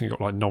got, and I think it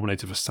got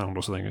nominated for sound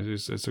or something.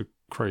 It's a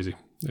crazy.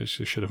 It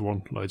should have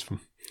won loads of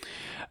them.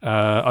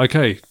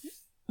 Okay,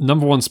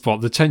 number 1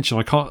 spot, the tension.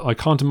 I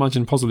can't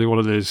imagine possibly what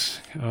it is.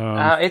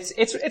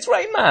 It's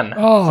Rain Man, for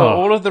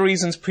all of the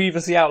reasons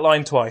previously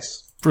outlined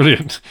twice.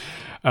 Brilliant.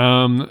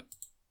 Then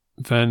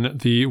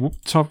the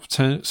top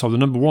 10, so the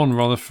number 1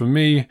 rather for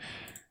me,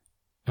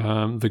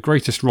 the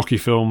greatest Rocky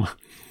film,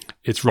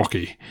 it's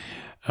Rocky.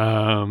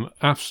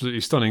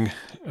 Absolutely stunning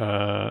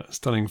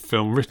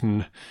film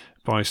written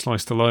by Sly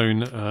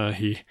Stallone.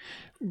 He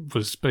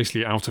was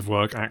basically out of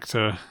work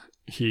actor.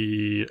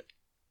 He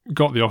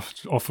got the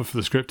offer for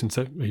the script and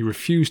said he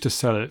refused to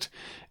sell it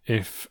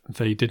if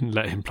they didn't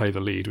let him play the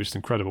lead, which is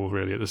incredible,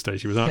 really, at the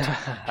stage he was at.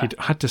 He'd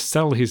had to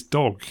sell his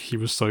dog. He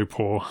was so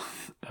poor,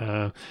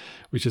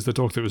 which is the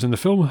dog that was in the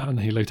film, and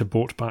he later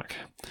bought back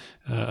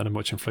at a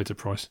much inflated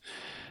price.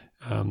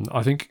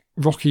 I think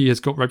Rocky has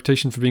got a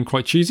reputation for being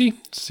quite cheesy.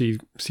 See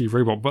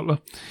Robot Butler.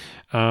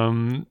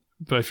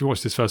 But if you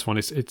watch this first one,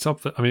 it's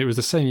up there. I mean, it was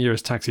the same year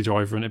as Taxi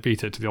Driver, and it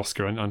beat it to the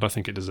Oscar, and I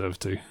think it deserves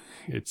to.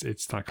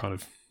 It's that kind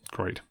of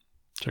great.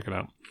 Check it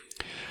out.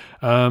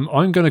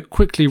 I'm going to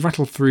quickly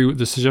rattle through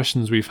the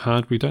suggestions we've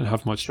had. We don't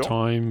have much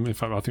time. In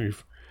fact, I think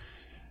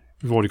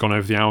we've already gone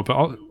over the hour, but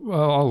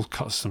I'll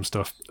cut some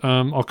stuff.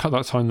 I'll cut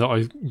that time that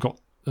I got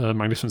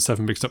Magnificent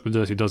Seven mixed up with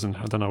Dirty Dozen.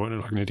 I don't know, I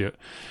went like an idiot.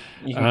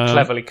 You can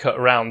cleverly cut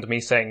around me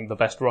saying the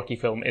best Rocky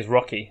film is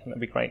Rocky.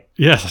 That'd be great.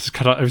 Yes, I just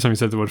cut out every time you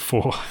said the word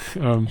four.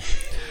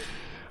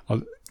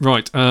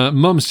 Right,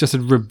 Mum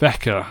suggested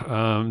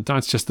Rebecca.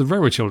 Dad suggested The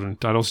Railway Children.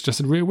 Dad also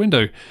suggested Rear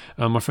Window.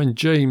 My friend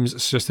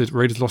James suggested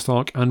Raiders of the Lost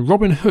Ark and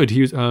Robin Hood.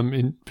 He was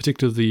in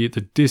particular the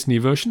Disney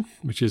version,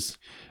 which is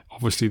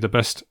obviously the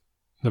best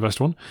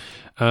one.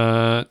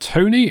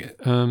 Tony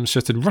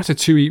suggested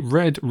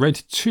Ratatouille,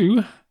 Red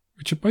 2,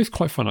 which are both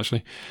quite fun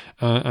actually,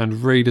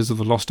 and Raiders of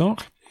the Lost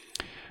Ark.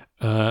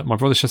 My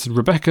brother suggested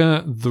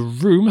Rebecca, The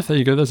Room. There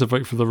you go, there's a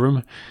vote for The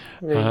Room.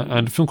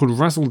 And a film called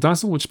Razzle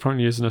Dazzle, which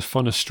apparently is a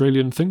fun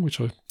Australian thing,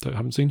 which I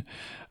haven't seen.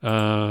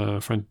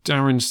 Friend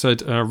Darren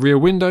said Rear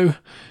Window.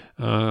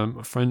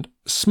 Friend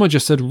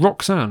Smudger said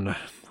Roxanne,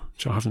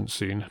 which I haven't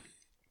seen.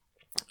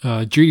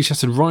 Julie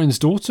suggested Ryan's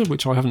Daughter,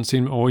 which I haven't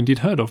seen or indeed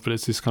heard of, but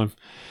it's this kind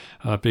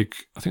of big,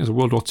 I think it's a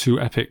World War II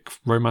epic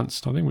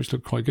romance, I think, which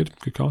looked quite good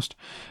cast.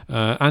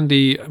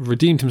 Andy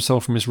redeemed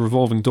himself from his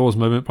revolving doors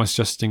moment by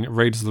suggesting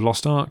Raiders of the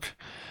Lost Ark.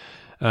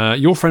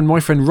 Your friend, my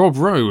friend Rob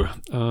Rowe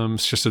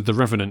suggested The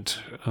Revenant,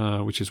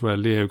 which is where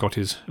Leo got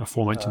his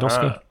aforementioned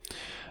Oscar.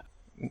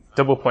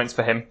 Double points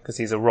for him because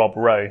he's a Rob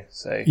Rowe.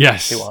 So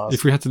yes,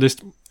 if we had to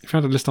list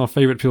our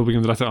favourite people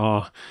beginning with the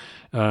letter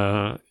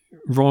R,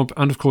 Rob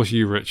and of course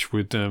you, Rich,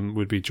 would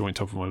be joint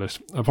top of my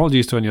list.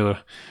 Apologies to any other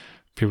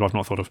people I've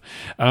not thought of.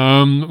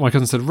 My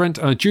cousin said Rent.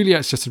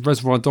 Juliet suggested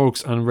Reservoir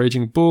Dogs and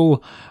Raging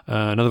Bull.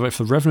 Another vote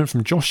for The Revenant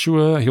from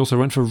Joshua. He also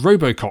went for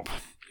RoboCop.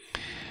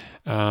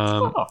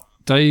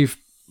 Dave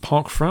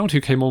Parkfroud,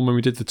 who came on when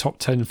we did the top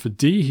 10 for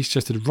D, he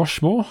suggested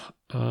Rushmore,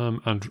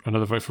 and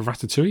another vote for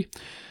Ratatouille.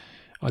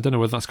 I don't know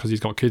whether that's because he's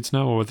got kids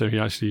now or whether he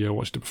actually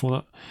watched it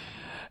before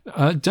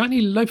that.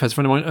 Danny Lopez, a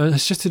friend of mine,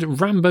 suggested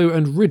Rambo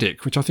and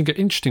Riddick, which I think are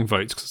interesting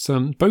votes because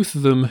both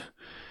of them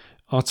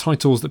are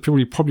titles that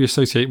people probably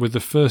associate with the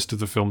first of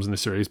the films in the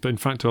series, but in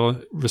fact are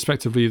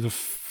respectively the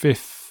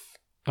fifth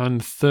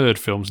and third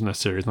films in that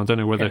series. And I don't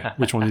know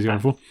which one he's going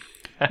for.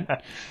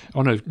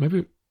 Oh no,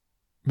 maybe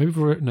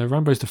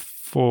Rambo's the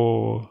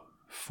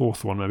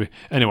fourth one, maybe.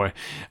 Anyway,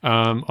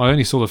 I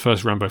only saw the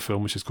first Rambo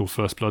film, which is called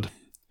First Blood,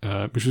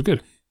 which was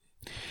good.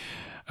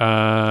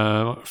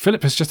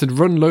 Philip has suggested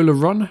Run Lola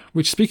Run,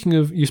 which speaking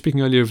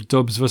earlier of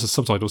dubs versus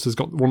subtitles, has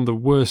got one of the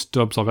worst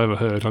dubs I've ever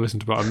heard. I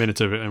listened to about a minute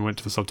of it and went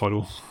to the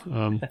subtitle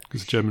because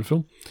it's a German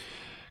film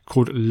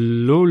called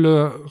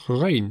Lola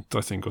Reint,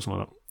 I think, or something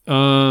like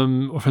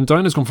that. And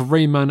Diana's gone for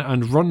Rayman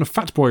and Run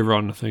Fat Boy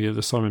Run,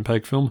 the Simon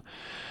Pegg film.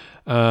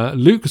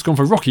 Luke has gone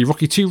for Rocky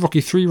 2,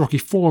 Rocky 3, Rocky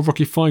 4,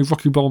 Rocky 5,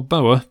 Rocky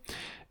Balboa.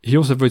 He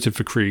also voted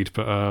for Creed,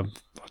 but I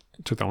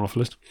took that one off the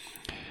list.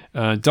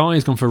 Di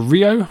has gone for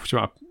Rio, which is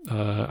about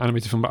an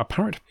animated film about a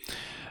parrot.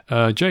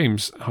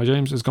 James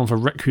has gone for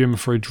Requiem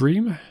for a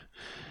Dream.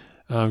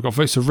 We've got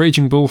votes of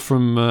Raging Bull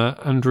from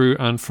Andrew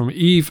and from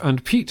Eve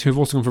and Pete, who have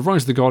also gone for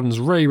Rise of the Gardens,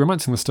 Ray,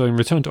 Romancing the Stone,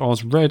 Return to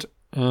Oz, Red.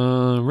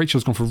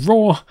 Rachel's gone for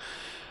Raw.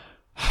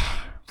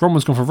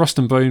 Bronwyn's gone for Rust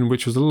and Bone,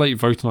 which was a late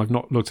vote and I've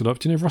not looked it up.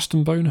 Do you know Rust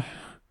and Bone?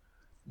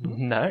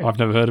 No. I've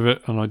never heard of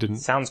it and I didn't.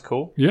 Sounds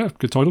cool. Yeah,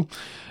 good title.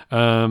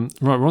 Right,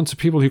 we're on to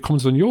people who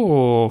commented on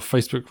your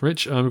Facebook,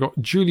 Rich. We've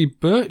got Julie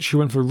Birch, who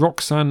went for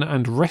Roxanne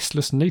and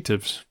Restless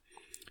Natives.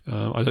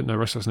 I don't know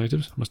Restless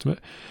Natives, I must admit.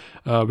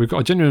 We've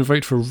got a genuine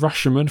vote for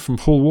Rashomon from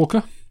Paul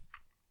Walker.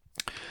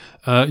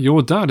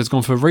 Your dad has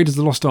gone for Raiders of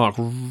the Lost Ark,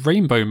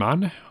 Rainbow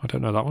Man. I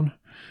don't know that one.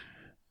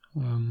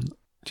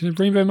 Do you know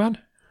Rainbow Man?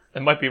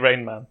 It might be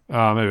Rain Man.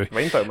 Maybe.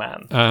 Rainbow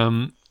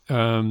Man.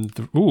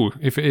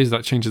 If it is,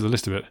 that changes the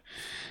list a bit.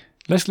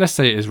 Let's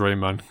say it is Rain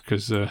Man,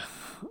 because I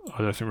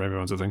don't think Rainbow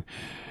Man's a thing.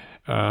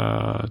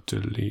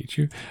 Delete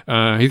you.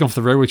 He's gone for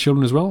the Railway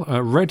Children as well.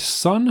 Red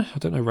Sun. I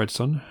don't know Red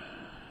Sun.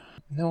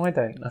 No, I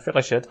don't. I feel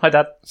I should. Hi,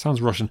 Dad.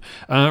 Sounds Russian.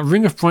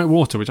 Ring of Bright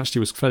Water, which actually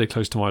was fairly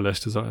close to my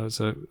list as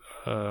a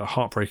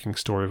heartbreaking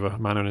story of a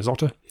man and his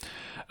otter.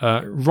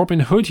 Robin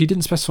Hood. He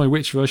didn't specify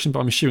which version,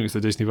 but I'm assuming it's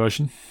the Disney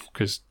version,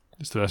 because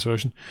it's the best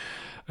version.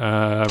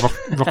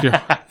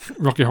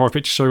 Rocky Horror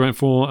Picture Show went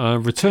for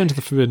Return to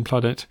the Forbidden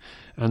Planet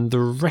and The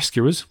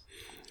Rescuers.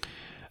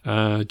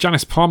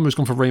 Janice Palmer has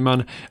gone for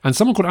Rayman, and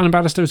someone called Anna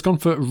Bannister has gone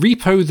for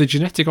Repo the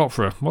Genetic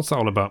Opera. What's that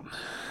all about?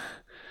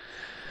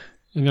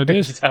 Any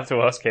ideas? You'd have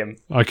to ask him.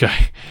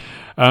 Okay.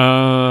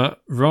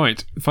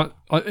 Right.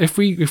 If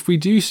we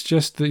do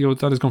suggest that your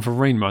dad has gone for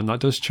Rain Man, that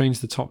does change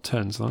the top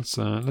 10. So that's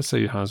let's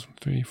say it has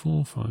 3,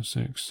 4, 5,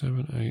 6,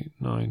 7, 8,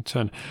 9,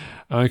 10.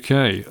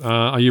 Okay.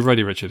 Are you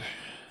ready, Richard?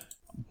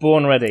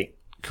 Born ready.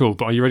 Cool.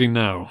 But are you ready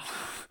now?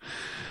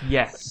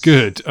 Yes.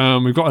 Good.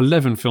 We've got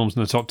 11 films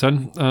in the top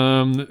 10.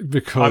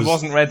 Because I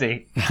wasn't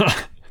ready.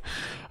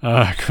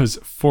 Because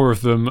 4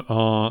 of them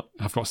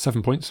have got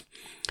 7 points.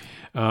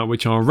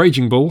 Which are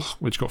Raging Bull,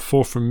 which got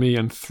 4 from me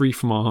and 3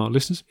 from our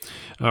listeners.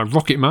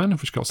 Rocket Man,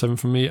 which got 7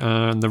 from me.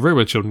 And The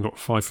Railway Children got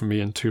 5 from me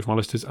and 2 from our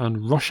listeners.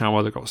 And Rush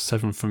Hour, that got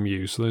 7 from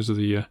you. So those are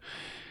the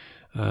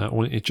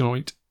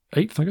joint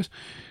 8th, I guess.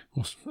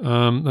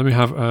 Then we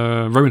have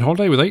Roman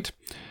Holiday with 8.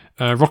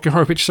 Rocky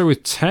Horror Picture Show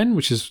with 10,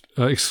 which is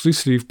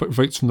exclusively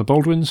votes from the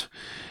Baldwins.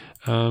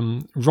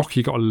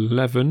 Rocky got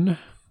 11.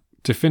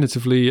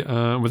 Definitively,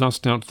 without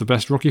a doubt, the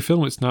best Rocky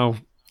film. It's now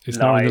in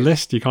the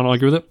list. You can't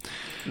argue with it.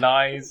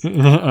 Nice.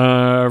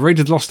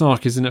 Raided Lost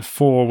Ark is in at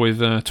 4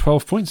 with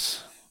 12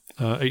 points.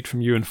 8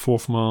 from you and 4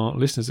 from our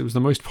listeners. It was the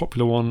most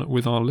popular one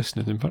with our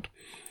listeners, in fact.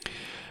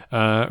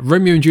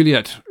 Romeo and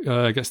Juliet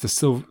gets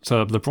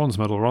the bronze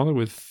medal, rather,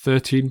 with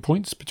 13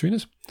 points between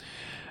us.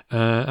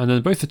 And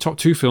then both the top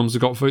 2 films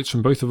have got votes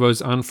from both of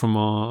us and from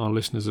our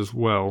listeners as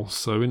well.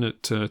 So in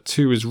at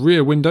 2 is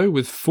Rear Window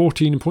with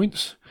 14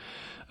 points.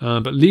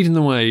 But leading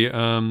the way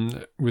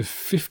with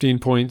 15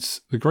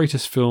 points, the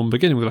greatest film,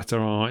 beginning with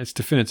letter R, it's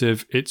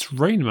definitive, it's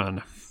Rain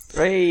Man.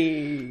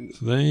 Hooray!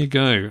 So there you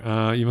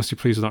go. You must be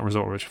pleased with that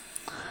result, Rich.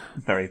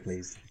 Very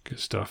pleased. Good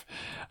stuff.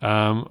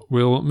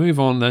 We'll move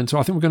on then. So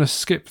I think we're going to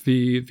skip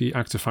the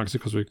actor factor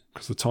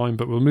because of time,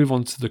 but we'll move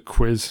on to the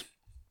quiz.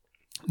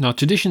 Now,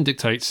 tradition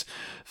dictates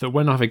that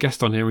when I have a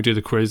guest on here and we do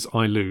the quiz,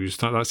 I lose.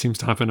 That seems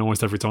to happen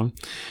almost every time.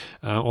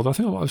 Although I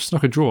think I might have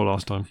snuck a draw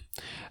last time.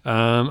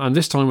 And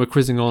this time we're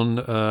quizzing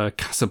on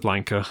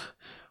Casablanca.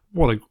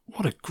 What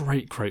a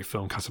great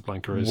film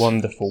Casablanca is.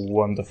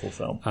 Wonderful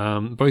film.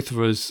 Both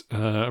of us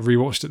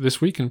rewatched it this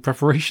week in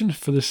preparation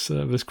for this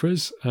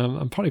quiz.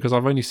 And partly because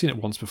I've only seen it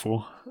once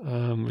before,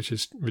 which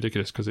is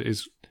ridiculous because it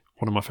is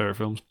one of my favourite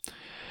films.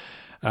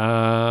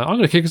 I'm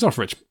going to kick us off,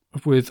 Rich,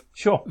 with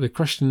the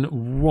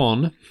question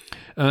 1.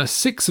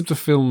 6 of the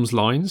film's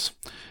lines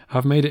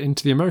have made it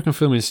into the American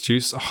Film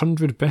Institute's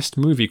 100 Best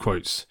Movie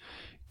Quotes.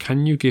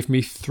 Can you give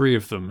me 3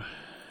 of them?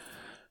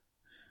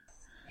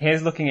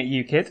 Here's looking at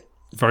you, kid.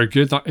 Very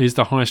good. That is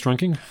the highest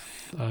ranking.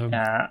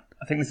 I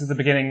think this is the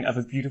beginning of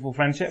a beautiful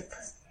friendship.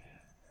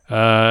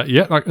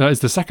 Yeah, that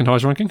is the second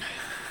highest ranking.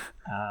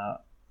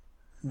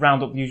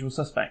 Round up the usual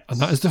suspects. And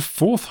that is the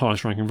 4th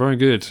highest ranking. Very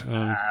good.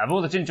 Of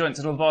all the gin joints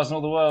and all the bars in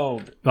all the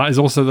world. That is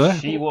also there.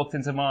 She walked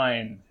into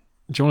mine.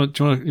 Do you want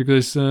to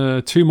there's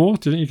 2 more?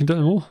 Do you think you can do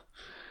them all?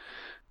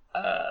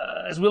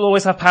 As we'll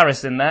always have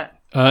Paris in there.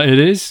 It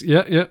is.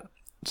 Yeah.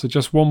 So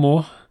just 1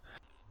 more.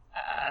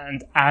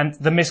 And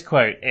the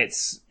misquote.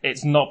 It's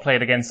not play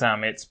it again,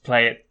 Sam. It's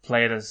play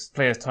it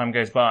as time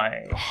goes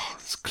by. Oh,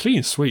 it's a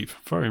clean sweep.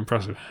 Very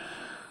impressive.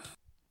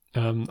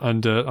 And I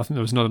think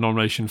there was another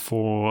nomination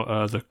for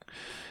the.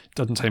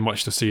 Doesn't take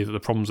much to see that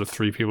the problems of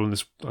 3 people in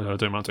this don't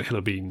amount to a hill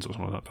of beans or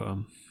something like that. But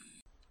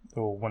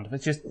oh, wonderful!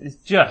 It's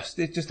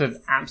just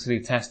an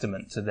absolute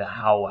testament to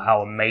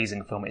how amazing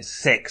the film is.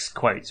 6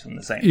 quotes from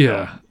the same film.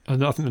 Yeah,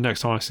 and I think the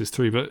next highest is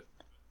 3. But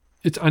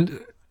it's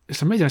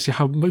amazing actually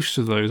how most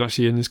of those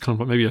actually in this kind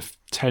of like maybe a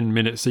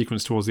 10-minute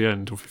sequence towards the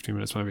end or 15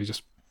 minutes maybe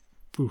just.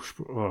 Whoosh,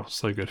 oh,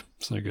 so good.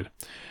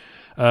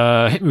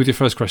 Hit me with your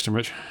first question,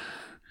 Rich.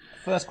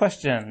 First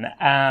question.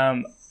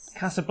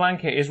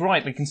 Casablanca is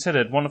rightly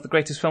considered one of the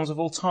greatest films of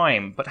all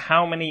time, but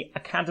how many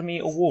Academy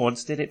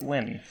Awards did it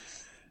win?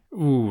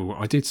 Ooh,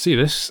 I did see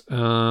this.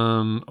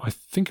 I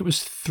think it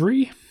was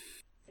 3.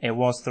 It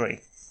was 3.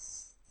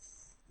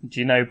 Do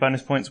you know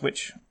bonus points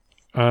which?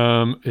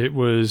 It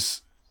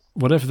was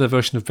whatever their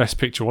version of Best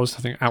Picture was. I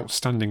think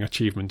Outstanding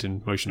Achievement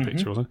in Motion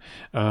Picture, wasn't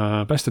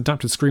it? Best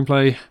Adapted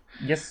Screenplay.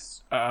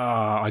 Yes.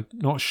 I'm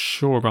not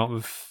sure about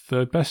the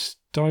third Best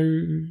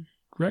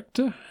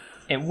Director.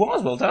 It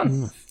was, well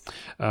done.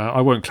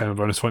 I won't claim a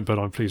bonus point, but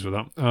I'm pleased with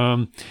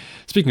that.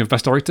 Speaking of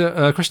Best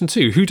Director, question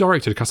 2. Who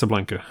directed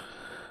Casablanca?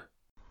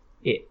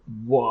 It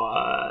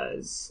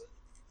was...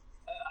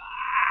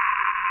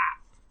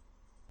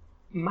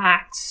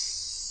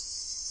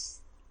 Max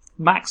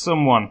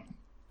someone.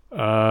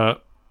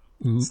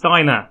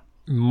 Steiner.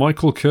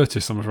 Michael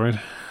Curtis, I'm afraid.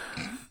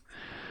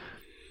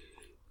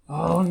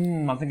 Oh,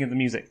 I'm thinking of the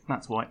music.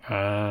 That's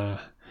why.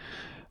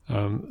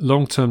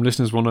 Long-term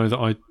listeners will know that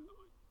I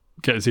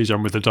get as easy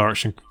on with the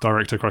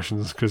director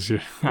questions because you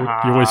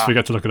always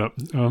forget to look it up.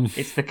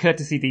 It's the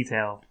courtesy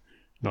detail.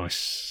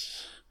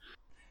 Nice.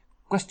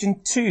 Question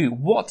 2.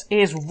 What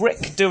is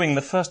Rick doing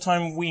the first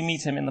time we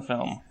meet him in the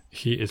film?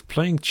 He is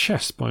playing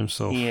chess by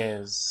himself. He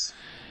is.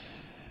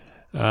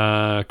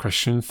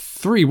 Question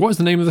 3. What is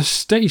the name of the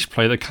stage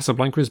play that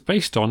Casablanca is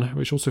based on,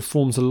 which also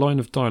forms a line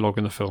of dialogue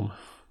in the film?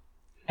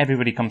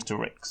 Everybody Comes to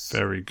Rick's.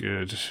 Very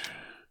good.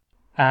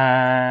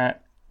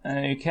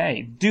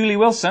 Okay. Dooley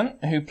Wilson,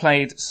 who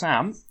played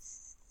Sam,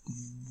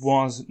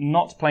 was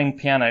not playing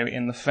piano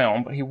in the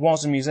film, but he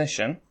was a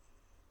musician.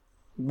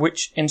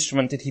 Which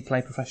instrument did he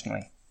play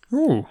professionally?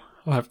 Oh,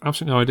 I have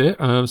absolutely no idea.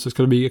 So it's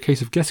going to be a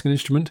case of guessing an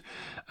instrument.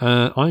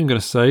 I'm going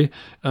to say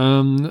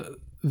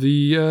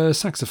the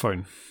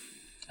saxophone.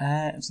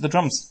 It's the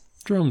drums.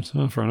 Drums.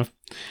 Oh, fair enough.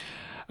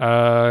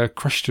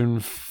 Question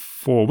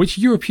 4. Which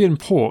European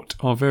port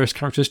are various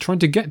characters trying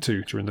to get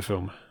to during the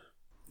film?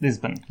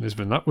 Lisbon.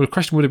 That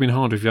question would have been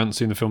hard if you hadn't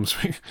seen the film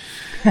this week.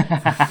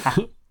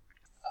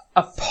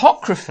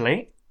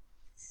 Apocryphally,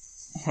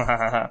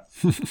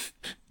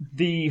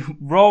 the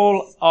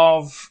role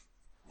of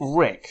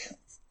Rick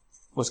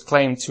was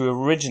claimed to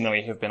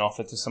originally have been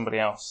offered to somebody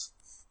else.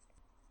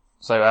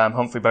 So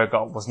Humphrey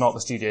Bogart was not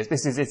the studio's.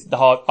 This is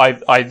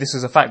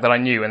a fact that I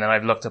knew, and then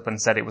I've looked up and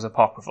said it was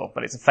apocryphal,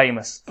 but it's a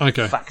famous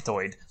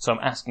factoid. So I'm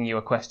asking you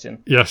a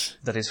question. Yes.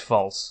 That is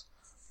false,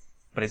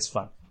 but it's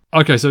fun.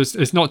 Okay, so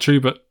it's not true,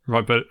 but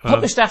right, but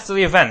published after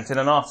the event in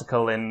an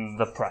article in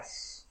the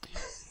press.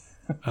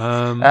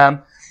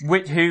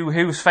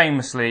 Who was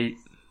famously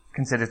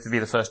considered to be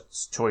the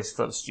first choice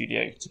for the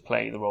studio to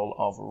play the role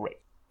of Rick?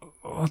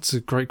 That's a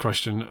great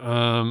question,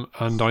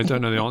 and I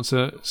don't know the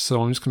answer,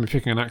 so I'm just going to be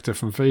picking an actor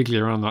from vaguely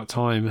around that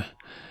time,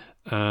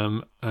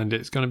 and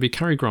it's going to be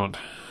Cary Grant.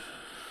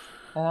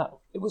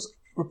 It was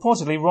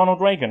reportedly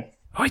Ronald Reagan.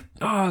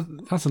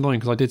 That's annoying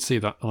because I did see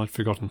that and I'd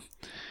forgotten.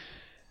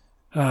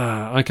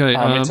 Okay.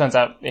 It turns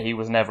out he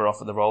was never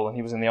offered the role, and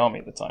he was in the army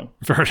at the time.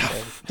 Fair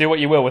enough. So do what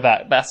you will with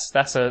that.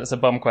 That's a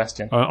bum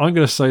question. I'm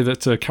going to say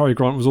that Cary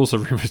Grant was also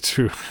rumoured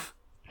to.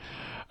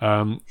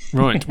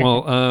 Right.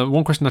 Well,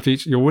 one question after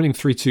each. You're winning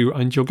 3-2,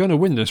 and you're going to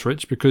win this,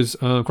 Rich, because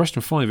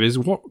question 5 is: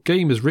 what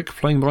game is Rick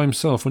playing by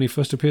himself when he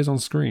first appears on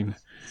screen?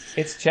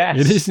 It's chess.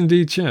 It is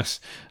indeed chess.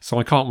 So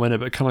I can't win it,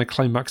 but can I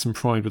claim back some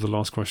pride with the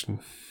last question?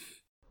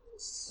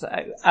 So,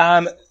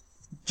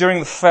 during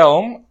the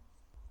film,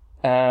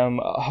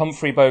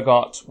 Humphrey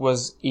Bogart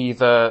was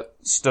either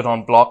stood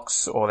on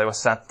blocks, or they were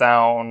sat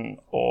down,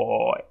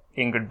 or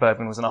Ingrid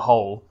Bergman was in a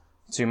hole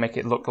to make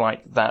it look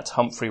like that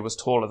Humphrey was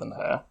taller than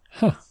her.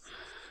 Huh.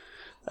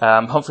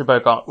 Humphrey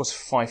Bogart was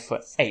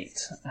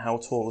 5'8". How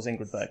tall was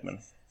Ingrid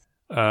Bergman?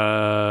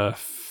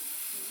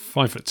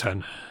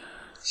 5'10".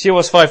 She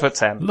was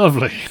 5'10".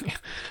 Lovely.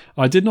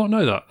 I did not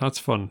know that. That's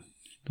fun.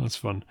 Well,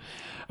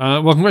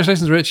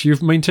 congratulations, Rich.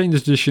 You've maintained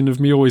this tradition of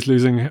me always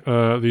losing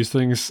these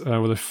things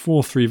with a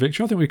 4-3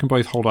 victory. I think we can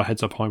both hold our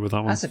heads up high with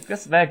that one.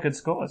 They're good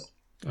scores.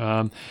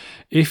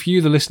 If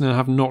you, the listener,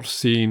 have not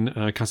seen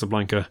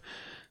Casablanca,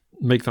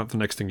 make that the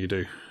next thing you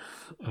do.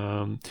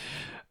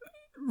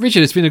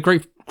 Richard, it's been a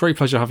great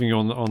pleasure having you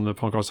on the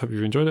podcast. Hope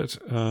you've enjoyed it.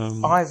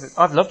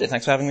 I've loved it.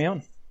 Thanks for having me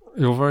on.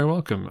 You're very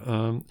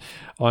welcome.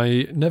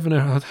 I never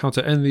know how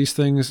to end these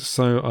things,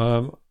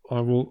 so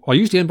I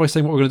usually end by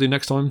saying what we're going to do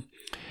next time.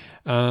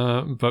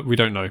 But we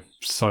don't know.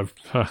 So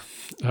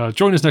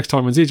join us next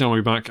time when Zijan will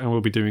be back and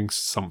we'll be doing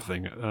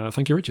something.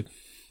 Thank you, Richard.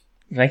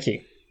 Thank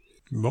you.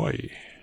 Bye.